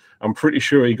out thing, I'm pretty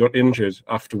sure he got injured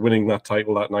after winning that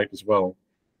title that night as well.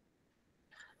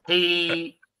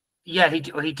 He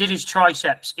did his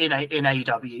triceps in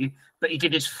AEW, but he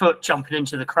did his foot jumping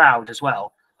into the crowd as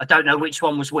well. I don't know which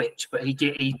one was which, but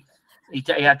he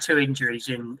had 2 injuries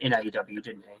in AEW,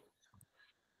 didn't he?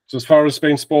 So as far as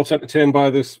being sports entertained by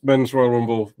this men's Royal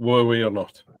Rumble, were we or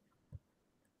not?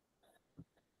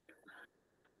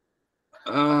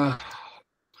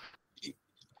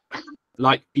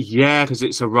 Because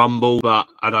it's a Rumble,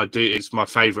 it's my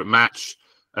favourite match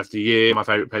of the year, my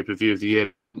favourite pay-per-view of the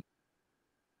year.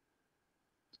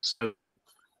 So,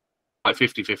 like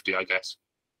 50-50, I guess.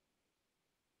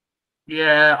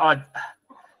 Yeah,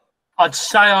 I'd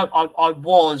say I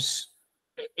was.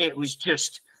 It was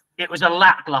a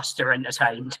lackluster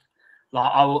entertained. But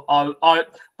I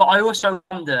also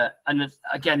wonder, and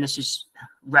again, this is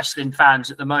wrestling fans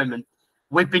at the moment.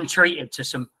 We've been treated to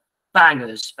some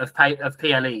bangers of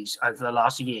PLEs over the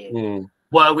last year.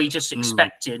 Were we just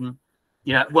expecting,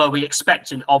 were we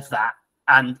expecting of that,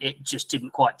 and it just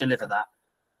didn't quite deliver that?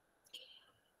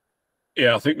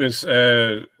 Yeah, I think there's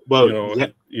you're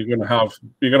gonna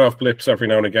have blips every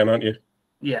now and again, aren't you?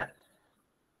 Yeah.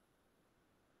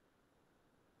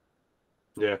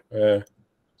 Yeah.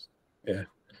 Yeah.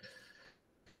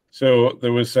 So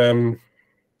there was something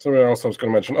else I was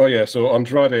going to mention. Oh yeah, so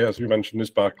Andrade, as we mentioned, is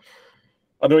back.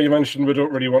 I know you mentioned we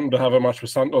don't really want him to have a match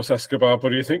with Santos Escobar, but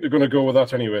do you think they're going to go with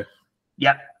that anyway?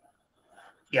 Yeah.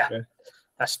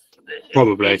 That's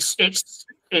probably.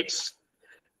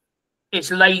 It's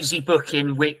lazy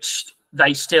booking, which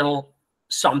they still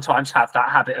sometimes have that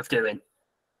habit of doing.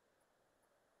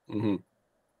 Mm-hmm.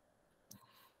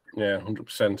 Yeah,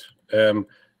 100%. And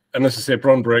as I say,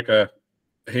 Bron Breakker,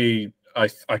 I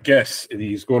guess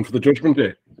he's going for the Judgment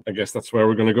Day. I guess that's where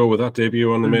we're going to go with that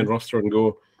debut on the main roster and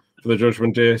go for the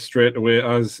Judgment Day straight away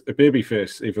as a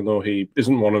babyface, even though he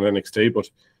isn't one in NXT. But,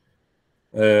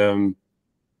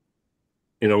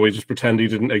 we just pretend he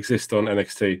didn't exist on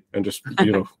NXT and just,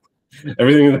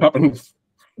 everything that happens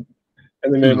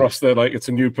in the main roster, like it's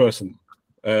a new person.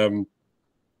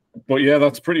 But yeah,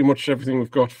 that's pretty much everything we've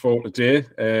got for today.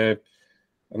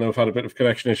 I know I've had a bit of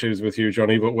connection issues with you,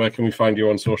 Johnny, but where can we find you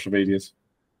on social medias?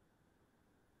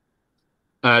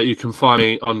 You can find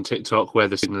me on TikTok where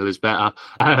the signal is better,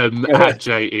 at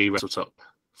JE WrestleTalk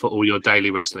for all your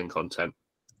daily wrestling content.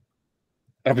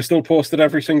 Have you still posted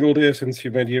every single day since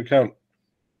you made your account?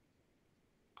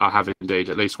 I have indeed,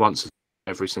 at least once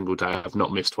every single day. I've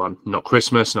not missed one. Not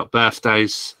Christmas, not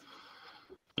birthdays.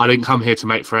 I didn't come here to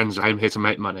make friends. I came here to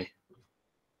make money.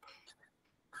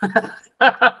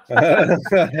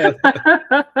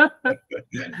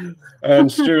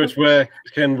 Stuart, where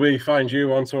can we find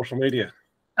you on social media?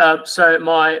 So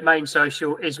my main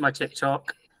social is my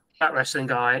TikTok, at Wrestling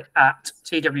Guy, at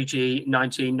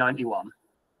TWG1991.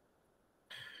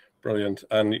 Brilliant.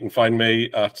 And you can find me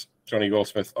at Johnny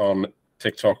Goldsmith on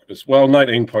TikTok as well.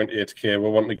 19.8k. We're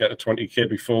wanting to get to 20k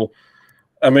before.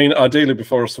 Ideally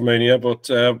before WrestleMania, but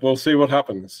we'll see what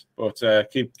happens. But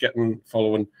keep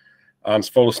following, and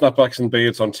follow Snapbacks and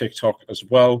Beards on TikTok as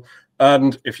well.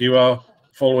 And if you are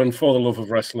following For the Love of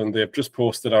Wrestling, they've just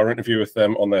posted our interview with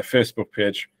them on their Facebook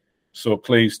page. So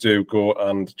please do go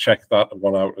and check that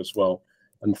one out as well.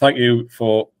 And thank you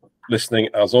for listening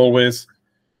as always.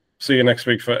 See you next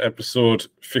week for episode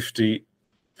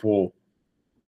 54.